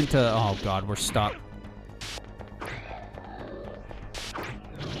resistant to... Oh God, we're stuck.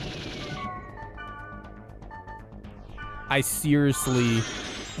 I seriously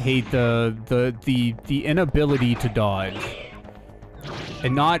hate the inability to dodge.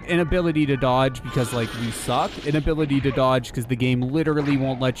 And not inability to dodge because, like, we suck. Inability to dodge because the game literally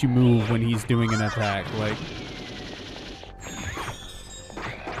won't let you move when he's doing an attack. Like...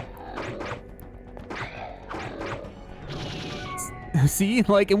 See?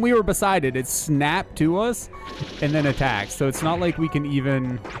 Like, and we were beside it. It snapped to us and then attacked. So it's not like we can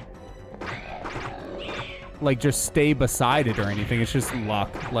even... like, just stay beside it or anything. It's just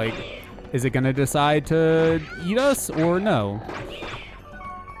luck. Like, is it gonna decide to eat us or no?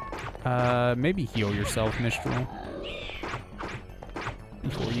 Maybe heal yourself, Mistral.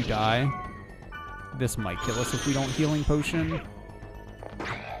 Before you die. This might kill us if we don't healing potion.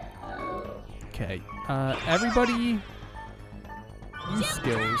 Okay. Everybody... use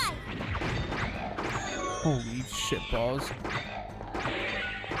skills. Holy shit balls.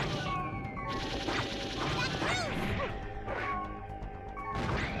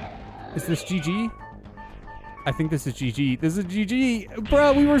 Is this GG? I think this is GG. This is GG.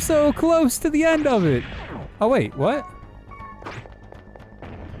 Bro, we were so close to the end of it. Oh, wait. What?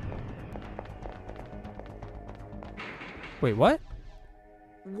 Wait, what?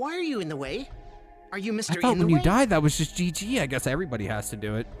 Why are you in the way? Are you Mr. I thought In the when you Way? died, that was just GG. I guess everybody has to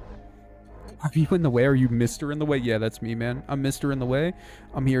do it. Are you in the way? Are you Mr. in the way? Yeah, that's me, man. I'm Mr. in the way.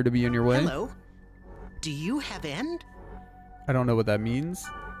 I'm here to be in your way. Hello? Do you have end? I don't know what that means.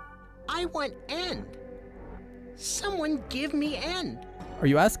 I want end. Someone give me end. Are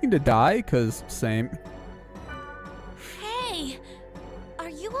you asking to die? Cause same. Hey, are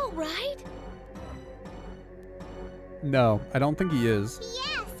you all right? No, I don't think he is.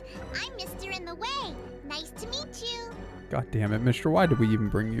 Yes, I'm Mr. In the Way. Nice to meet you. God damn it, Mr. Why did we even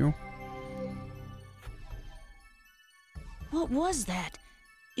bring you? What was that?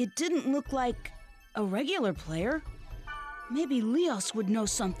 It didn't look like a regular player. Maybe Leos would know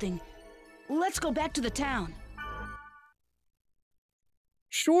something. Let's go back to the town.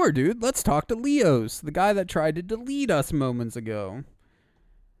 Sure, dude. Let's talk to Leos, the guy that tried to delete us moments ago.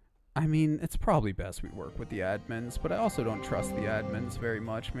 I mean, it's probably best we work with the admins, but I also don't trust the admins very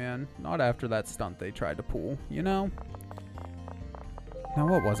much, man. Not after that stunt they tried to pull, you know? Now,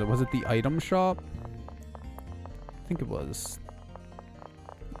 what was it? Was it the item shop? I think it was.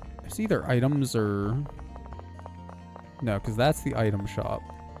 It's either items or... No, because that's the item shop.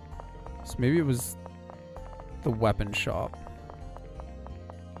 So maybe it was the weapon shop.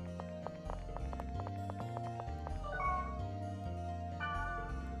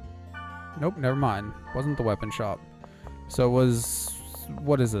 Nope, never mind. Wasn't the weapon shop. So it was...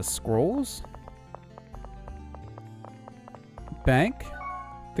 What is this? Scrolls? Bank?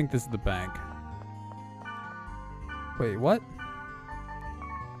 I think this is the bank. Wait, what?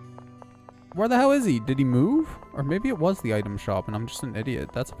 Where the hell is he? Did he move? Or maybe it was the item shop and I'm just an idiot.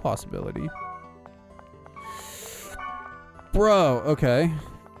 That's a possibility. Bro, okay.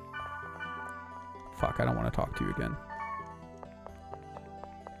 Fuck, I don't want to talk to you again.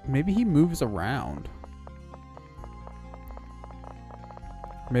 Maybe he moves around.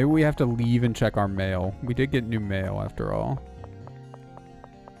 Maybe we have to leave and check our mail. We did get new mail after all.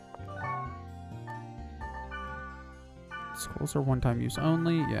 Scrolls are one-time use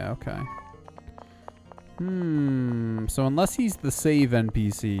only? Yeah, okay. So unless he's the save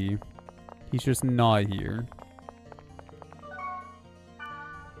NPC, he's just not here.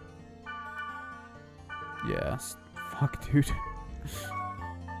 Yes. Fuck, dude.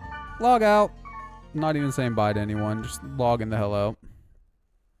 Log out. Not even saying bye to anyone. Just logging the hell out.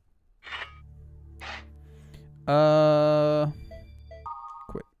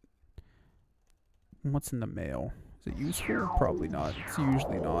 Quit. What's in the mail? Is it useful? Probably not. It's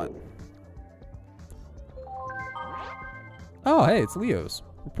usually not. Oh, hey, it's Leo's.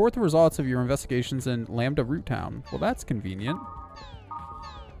 Report the results of your investigations in Lambda Root Town. Well, that's convenient.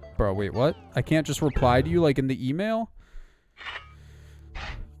 Bro, wait, what? I can't just reply to you like in the email?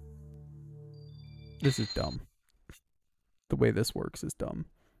 This is dumb. The way this works is dumb.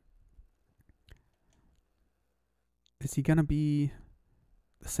 Is he gonna be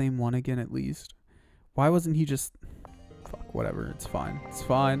the same one again at least? Why wasn't he just... Fuck, whatever. It's fine. It's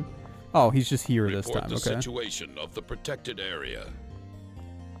fine. Oh, he's just here this time. The okay. Situation of the protected area.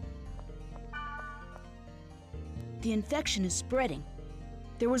 The infection is spreading.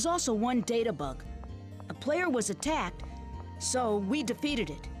 There was also one data bug. A player was attacked, so we defeated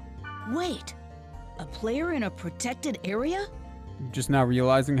it. Wait, a player in a protected area? Just now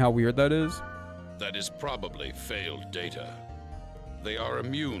realizing how weird that is? That is probably failed data. They are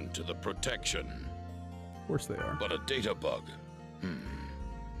immune to the protection. Of course they are. But a data bug?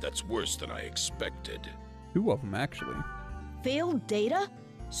 That's worse than I expected. 2 of them, actually. Failed data?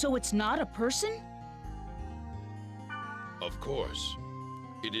 So it's not a person? Of course.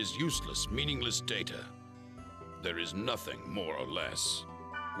 It is useless, meaningless data. There is nothing more or less.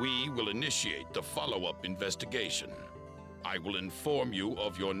 We will initiate the follow-up investigation. I will inform you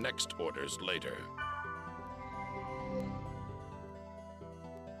of your next orders later.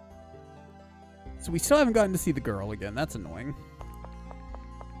 So we still haven't gotten to see the girl again. That's annoying.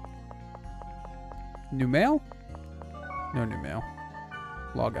 New mail? No new mail.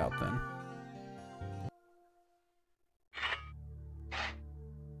 Log out then.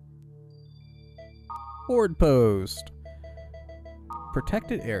 Board post.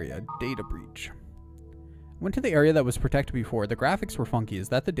 Protected area. Data breach. Went to the area that was protected before. The graphics were funky. Is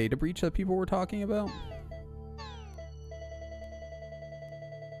that the data breach that people were talking about?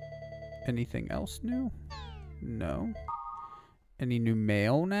 Anything else new? No. Any new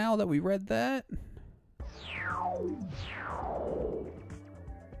mail now that we read that?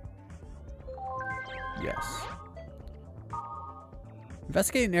 Yes.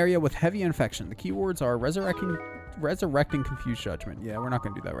 Investigate an area with heavy infection. The keywords are resurrecting confused judgment. Yeah, we're not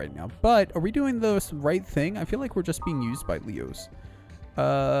going to do that right now. But are we doing the right thing? I feel like we're just being used by Leos.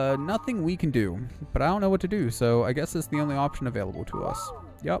 Nothing we can do. But I don't know what to do, so I guess it's the only option available to us.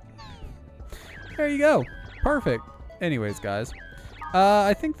 Yep. There you go. Perfect. Anyways, guys.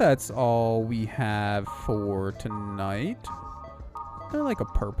 I think that's all we have for tonight. There like a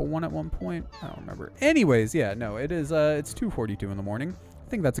purple one at one point. I don't remember. Anyways, yeah, no, it is. It's 2:42 in the morning. I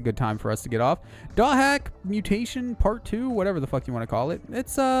think that's a good time for us to get off. Dot Hack Mutation Part 2, whatever the fuck you want to call it.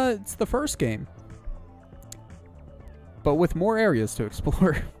 It's the first game, but with more areas to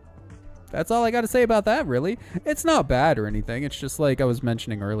explore. That's all I got to say about that, really. It's not bad or anything. It's just like I was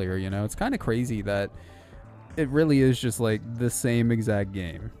mentioning earlier, you know, it's kind of crazy that it really is just like the same exact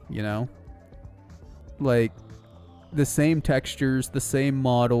game, you know? Like the same textures, the same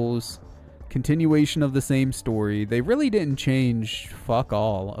models, continuation of the same story. They really didn't change fuck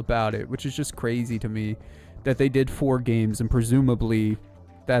all about it, which is just crazy to me that they did 4 games and presumably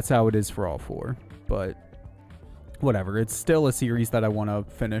that's how it is for all 4. But whatever, it's still a series that I want to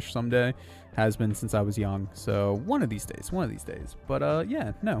finish someday. Has been since I was young, so one of these days. But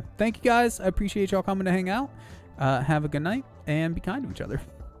yeah, no, thank you guys. I appreciate y'all coming to hang out. Have a good night and be kind to each other.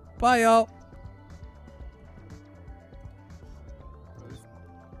 Bye, y'all. It's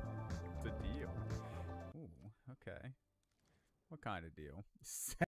a deal. Ooh, okay. What kind of deal?